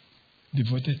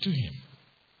devoted to Him.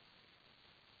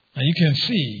 And you can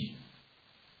see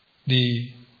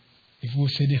if we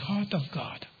say the heart of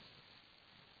God.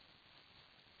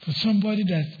 For somebody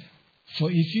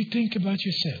if you think about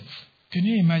yourself, can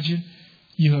you imagine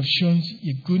you have shown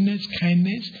your goodness,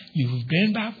 kindness, you have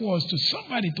bent backwards to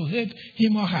somebody to help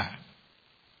him or her,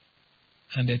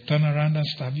 and they turn around and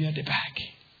stab you at the back.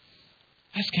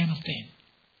 That's kind of thing.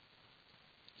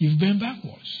 You've bent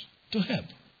backwards to help.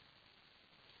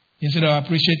 Instead of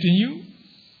appreciating you,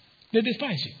 they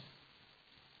despise you.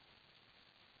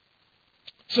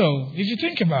 So, if you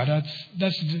think about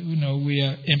that, we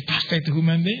are imperfect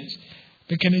human beings.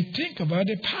 But can you think about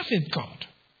the perfect God?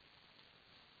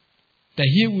 That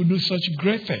He will do such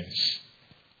great things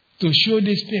to show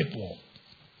these people,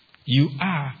 you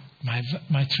are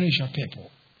my treasure people.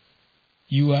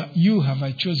 You have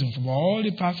I chosen from all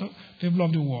the people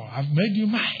of the world. I've made you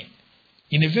mine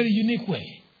in a very unique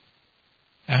way.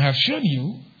 I have shown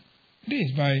you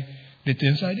this by the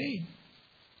things I did.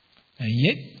 And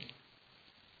yet,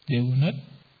 they will not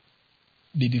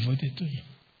be devoted to him.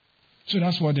 So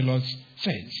that's what the Lord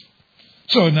says.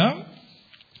 So now,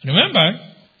 remember,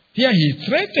 here he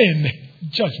threatened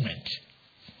judgment.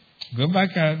 Go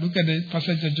back and look at the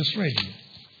passage I just read you.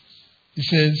 He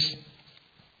says,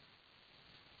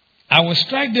 I will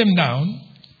strike them down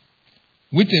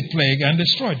with a plague and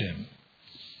destroy them.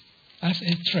 As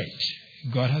a threat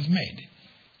God has made.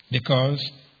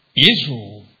 Because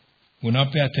Israel will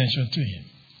not pay attention to him.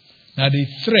 Now the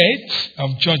threat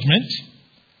of judgment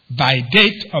by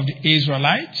date of the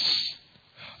Israelites,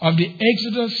 of the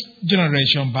Exodus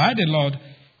generation by the Lord,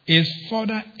 is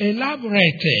further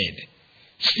elaborated.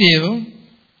 Still,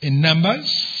 in Numbers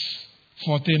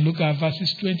 14, look at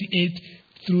verses 28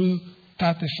 through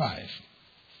 35.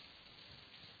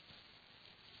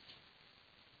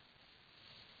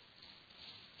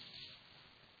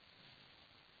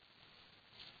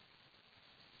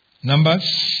 Numbers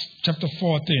chapter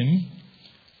 14,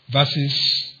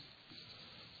 verses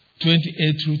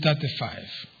 28 through 35.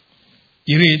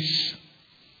 He reads,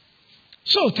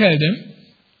 So tell them,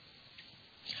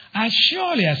 as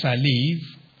surely as I live,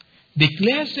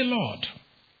 declares the Lord,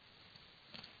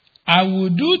 I will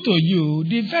do to you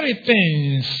the very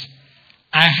things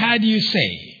I heard you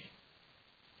say.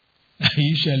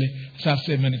 Usually, as I've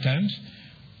said many times,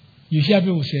 you hear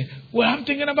people say, well, I'm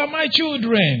thinking about my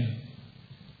children.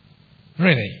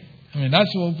 Really? I mean,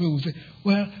 that's what people say.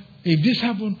 Well, if this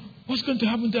happens, what's going to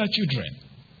happen to our children?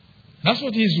 That's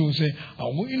what Israel will say.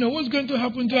 Oh, what's going to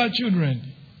happen to our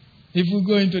children? If we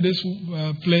go into this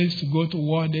place to go to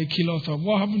war, they kill us.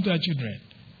 What happened to our children?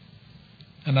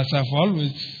 And as I've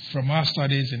always, from our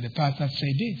studies in the past, I've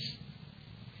said this.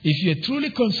 If you're truly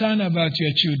concerned about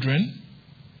your children,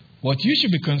 what you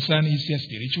should be concerned is your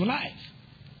spiritual life.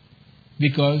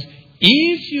 Because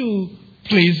if you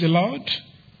please the Lord,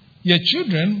 your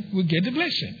children will get the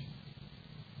blessing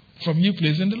from you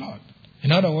pleasing the Lord.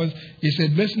 In other words, it's a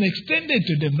blessing extended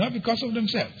to them, not because of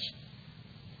themselves.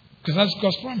 Because that's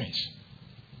God's promise.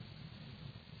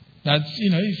 That,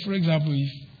 if, for example,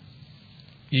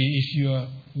 if you are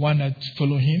one that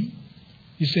follow him,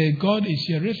 you say, God is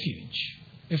your refuge,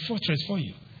 a fortress for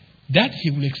you. That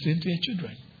he will extend to your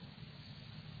children.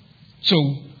 So,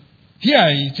 here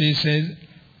it says,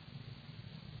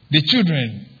 the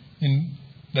children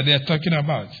that they are talking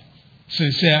about. So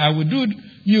he said, I will do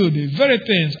you the very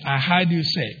things I heard you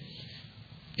say.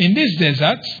 In this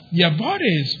desert, your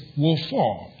bodies will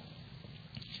fall.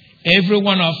 Every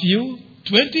one of you,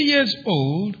 20 years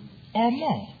old or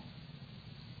more,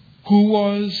 who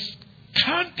was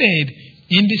counted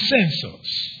in the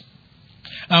census,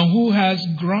 and who has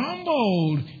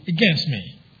grumbled against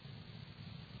me.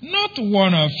 Not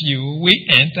one of you will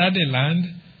enter the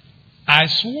land I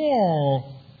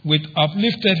swore with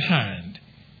uplifted hand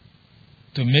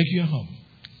to make your home,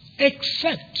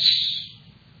 except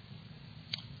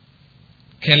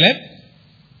Caleb,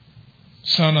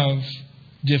 son of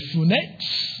Jephunneh,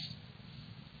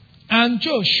 and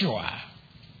Joshua,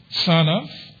 son of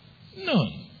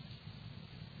Nun.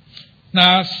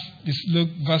 Now, look,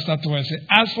 verse 31 says,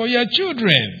 as for your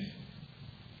children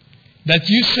that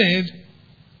you said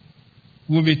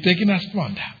will be taken as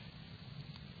plunder.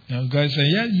 Now, God said,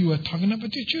 yeah, you are talking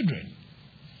about your children.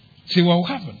 See what will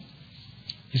happen.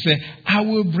 He said, I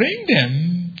will bring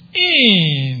them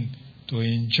in to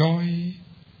enjoy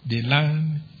the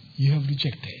land you have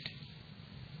rejected.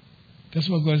 That's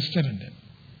what God is telling them.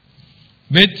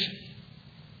 But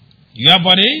your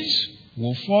bodies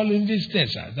will fall in this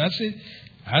desert. That's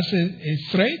a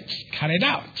threat carried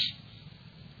out.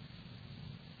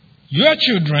 Your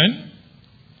children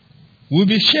will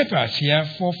be shepherds here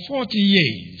for 40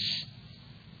 years.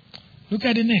 Look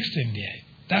at the next thing there.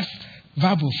 That's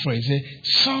verbal phrase,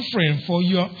 suffering for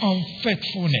your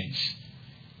unfaithfulness.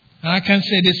 And I can't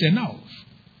say this enough.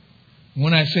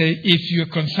 When I say, if you're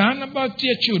concerned about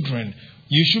your children,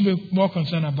 you should be more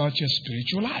concerned about your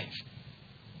spiritual life.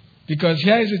 Because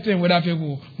here is the thing, whether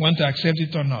people want to accept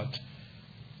it or not.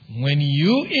 When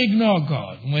you ignore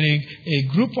God, when a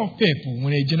group of people,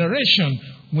 when a generation,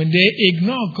 when they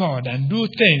ignore God and do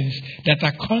things that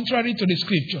are contrary to the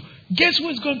scripture, guess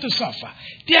who's going to suffer?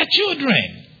 Their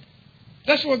children.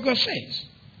 That's what God says.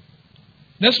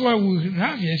 That's why we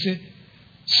have here, say,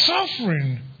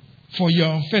 suffering for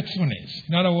your unfaithfulness.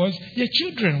 In other words, your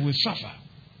children will suffer.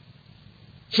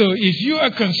 So if you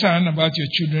are concerned about your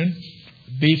children,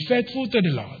 be faithful to the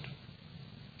Lord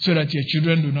so that your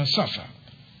children do not suffer.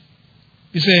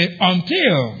 He said,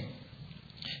 until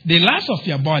the last of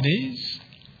your bodies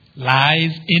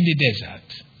lies in the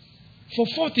desert for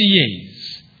 40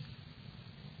 years.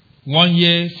 1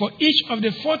 year for each of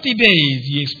the 40 days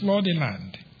you explore the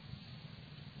land.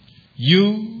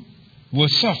 You will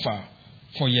suffer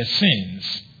for your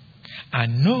sins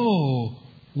and know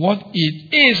what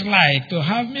it is like to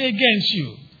have me against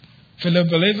you. Fellow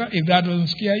believer, if that doesn't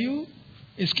scare you,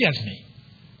 it scares me.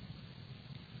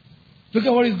 Look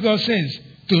at what God says.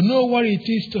 To know what it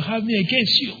is to have me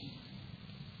against you.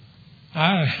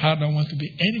 I don't want to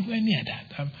be anywhere near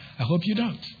that. I hope you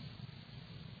don't.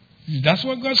 That's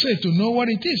what God said, to know what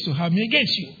it is to have me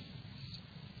against you.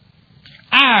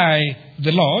 I,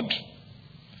 the Lord,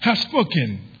 have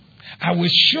spoken. I will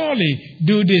surely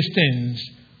do these things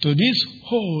to this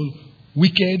whole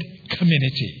wicked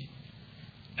community.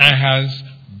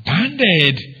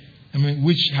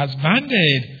 Which has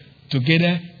banded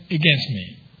together against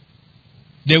me.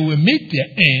 They will meet their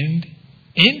end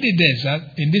in the desert,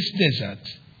 in this desert.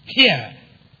 Here,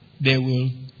 they will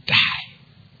die.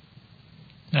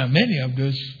 Now, many of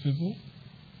those people,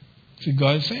 see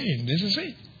God is saying, this is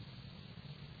it.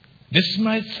 This is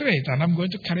my threat, and I'm going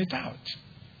to carry it out.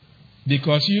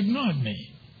 Because you ignored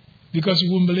me. Because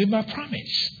you won't believe my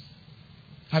promise.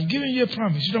 I've given you a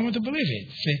promise. You don't want to believe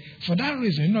it. Say, for that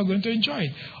reason, you're not going to enjoy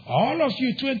it. All of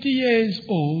you 20 years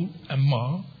old and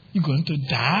more, you're going to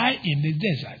die in the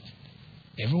desert.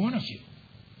 Every one of you.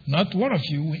 Not one of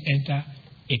you will enter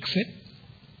except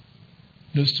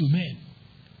those two men,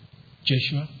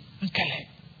 Joshua and Caleb.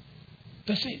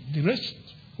 That's it. The rest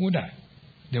will die.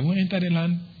 They won't enter the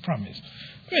land promised.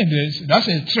 That's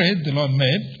a threat the Lord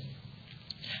made.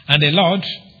 And the Lord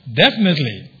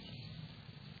definitely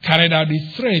carried out the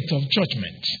threat of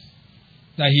judgment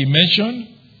that he mentioned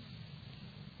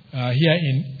here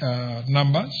in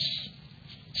Numbers.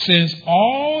 Since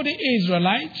all the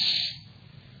Israelites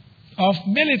of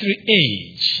military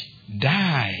age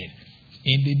died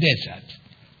in the desert,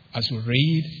 as we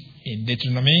read in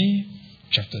Deuteronomy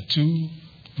chapter 2,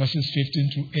 verses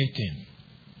 15 through 18.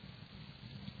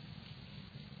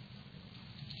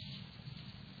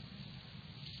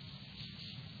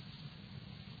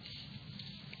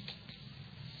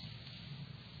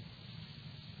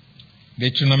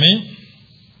 Deuteronomy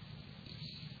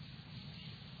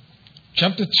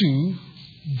chapter 2,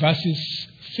 verses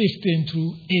 15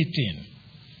 through 18.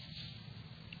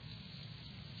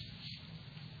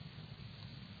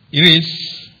 It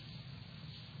is,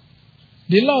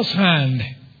 the Lord's hand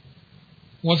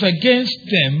was against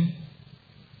them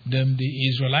the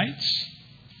Israelites,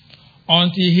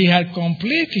 until he had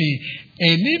completely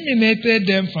eliminated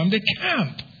them from the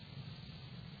camp.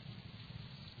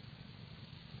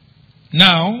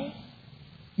 Now,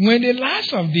 when the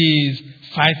last of these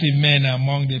fighting men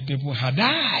among the people had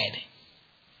died,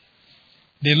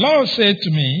 the Lord said to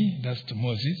me, that's to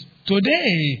Moses,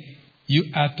 today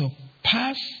you are to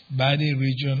pass by the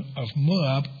region of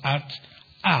Moab at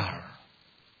Ar.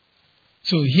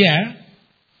 So here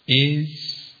is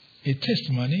a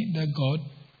testimony that God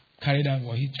carried out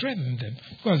what he threatened them.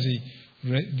 Because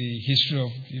the history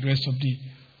of the rest of the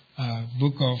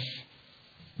book of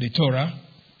the Torah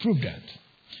proved that.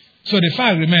 So the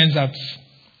fact remains that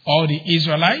all the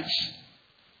Israelites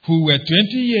who were 20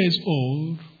 years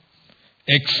old,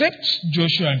 except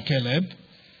Joshua and Caleb,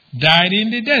 died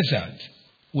in the desert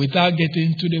without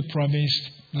getting to the promised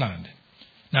land.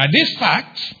 Now this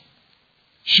fact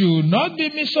should not be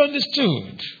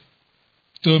misunderstood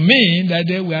to mean that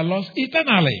they were lost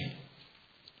eternally.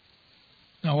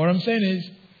 Now what I'm saying is,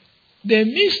 they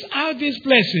missed out this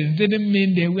blessing didn't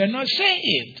mean they were not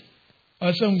saved.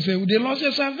 Or some say, they lost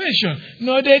their salvation.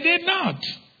 No, they did not.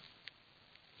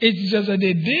 It's just that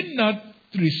they did not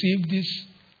receive this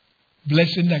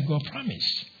blessing that God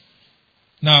promised.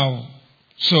 Now,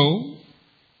 so,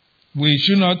 we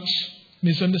should not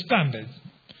misunderstand it.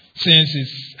 Since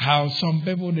it's how some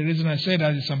people, the reason I say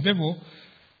that is some people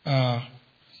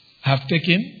have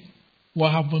taken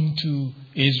what happened to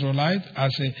Israelites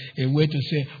as a way to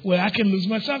say, well, I can lose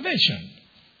my salvation.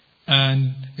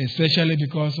 And especially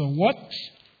because of what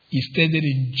is stated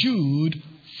in Jude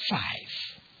 5.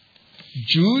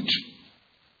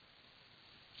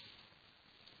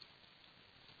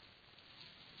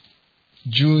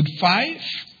 Jude 5.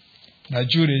 Now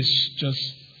Jude is just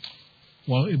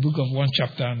a book of one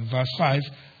chapter and verse 5.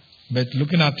 But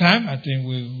looking at time, I think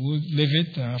we'll leave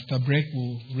it. After break,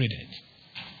 we'll read it.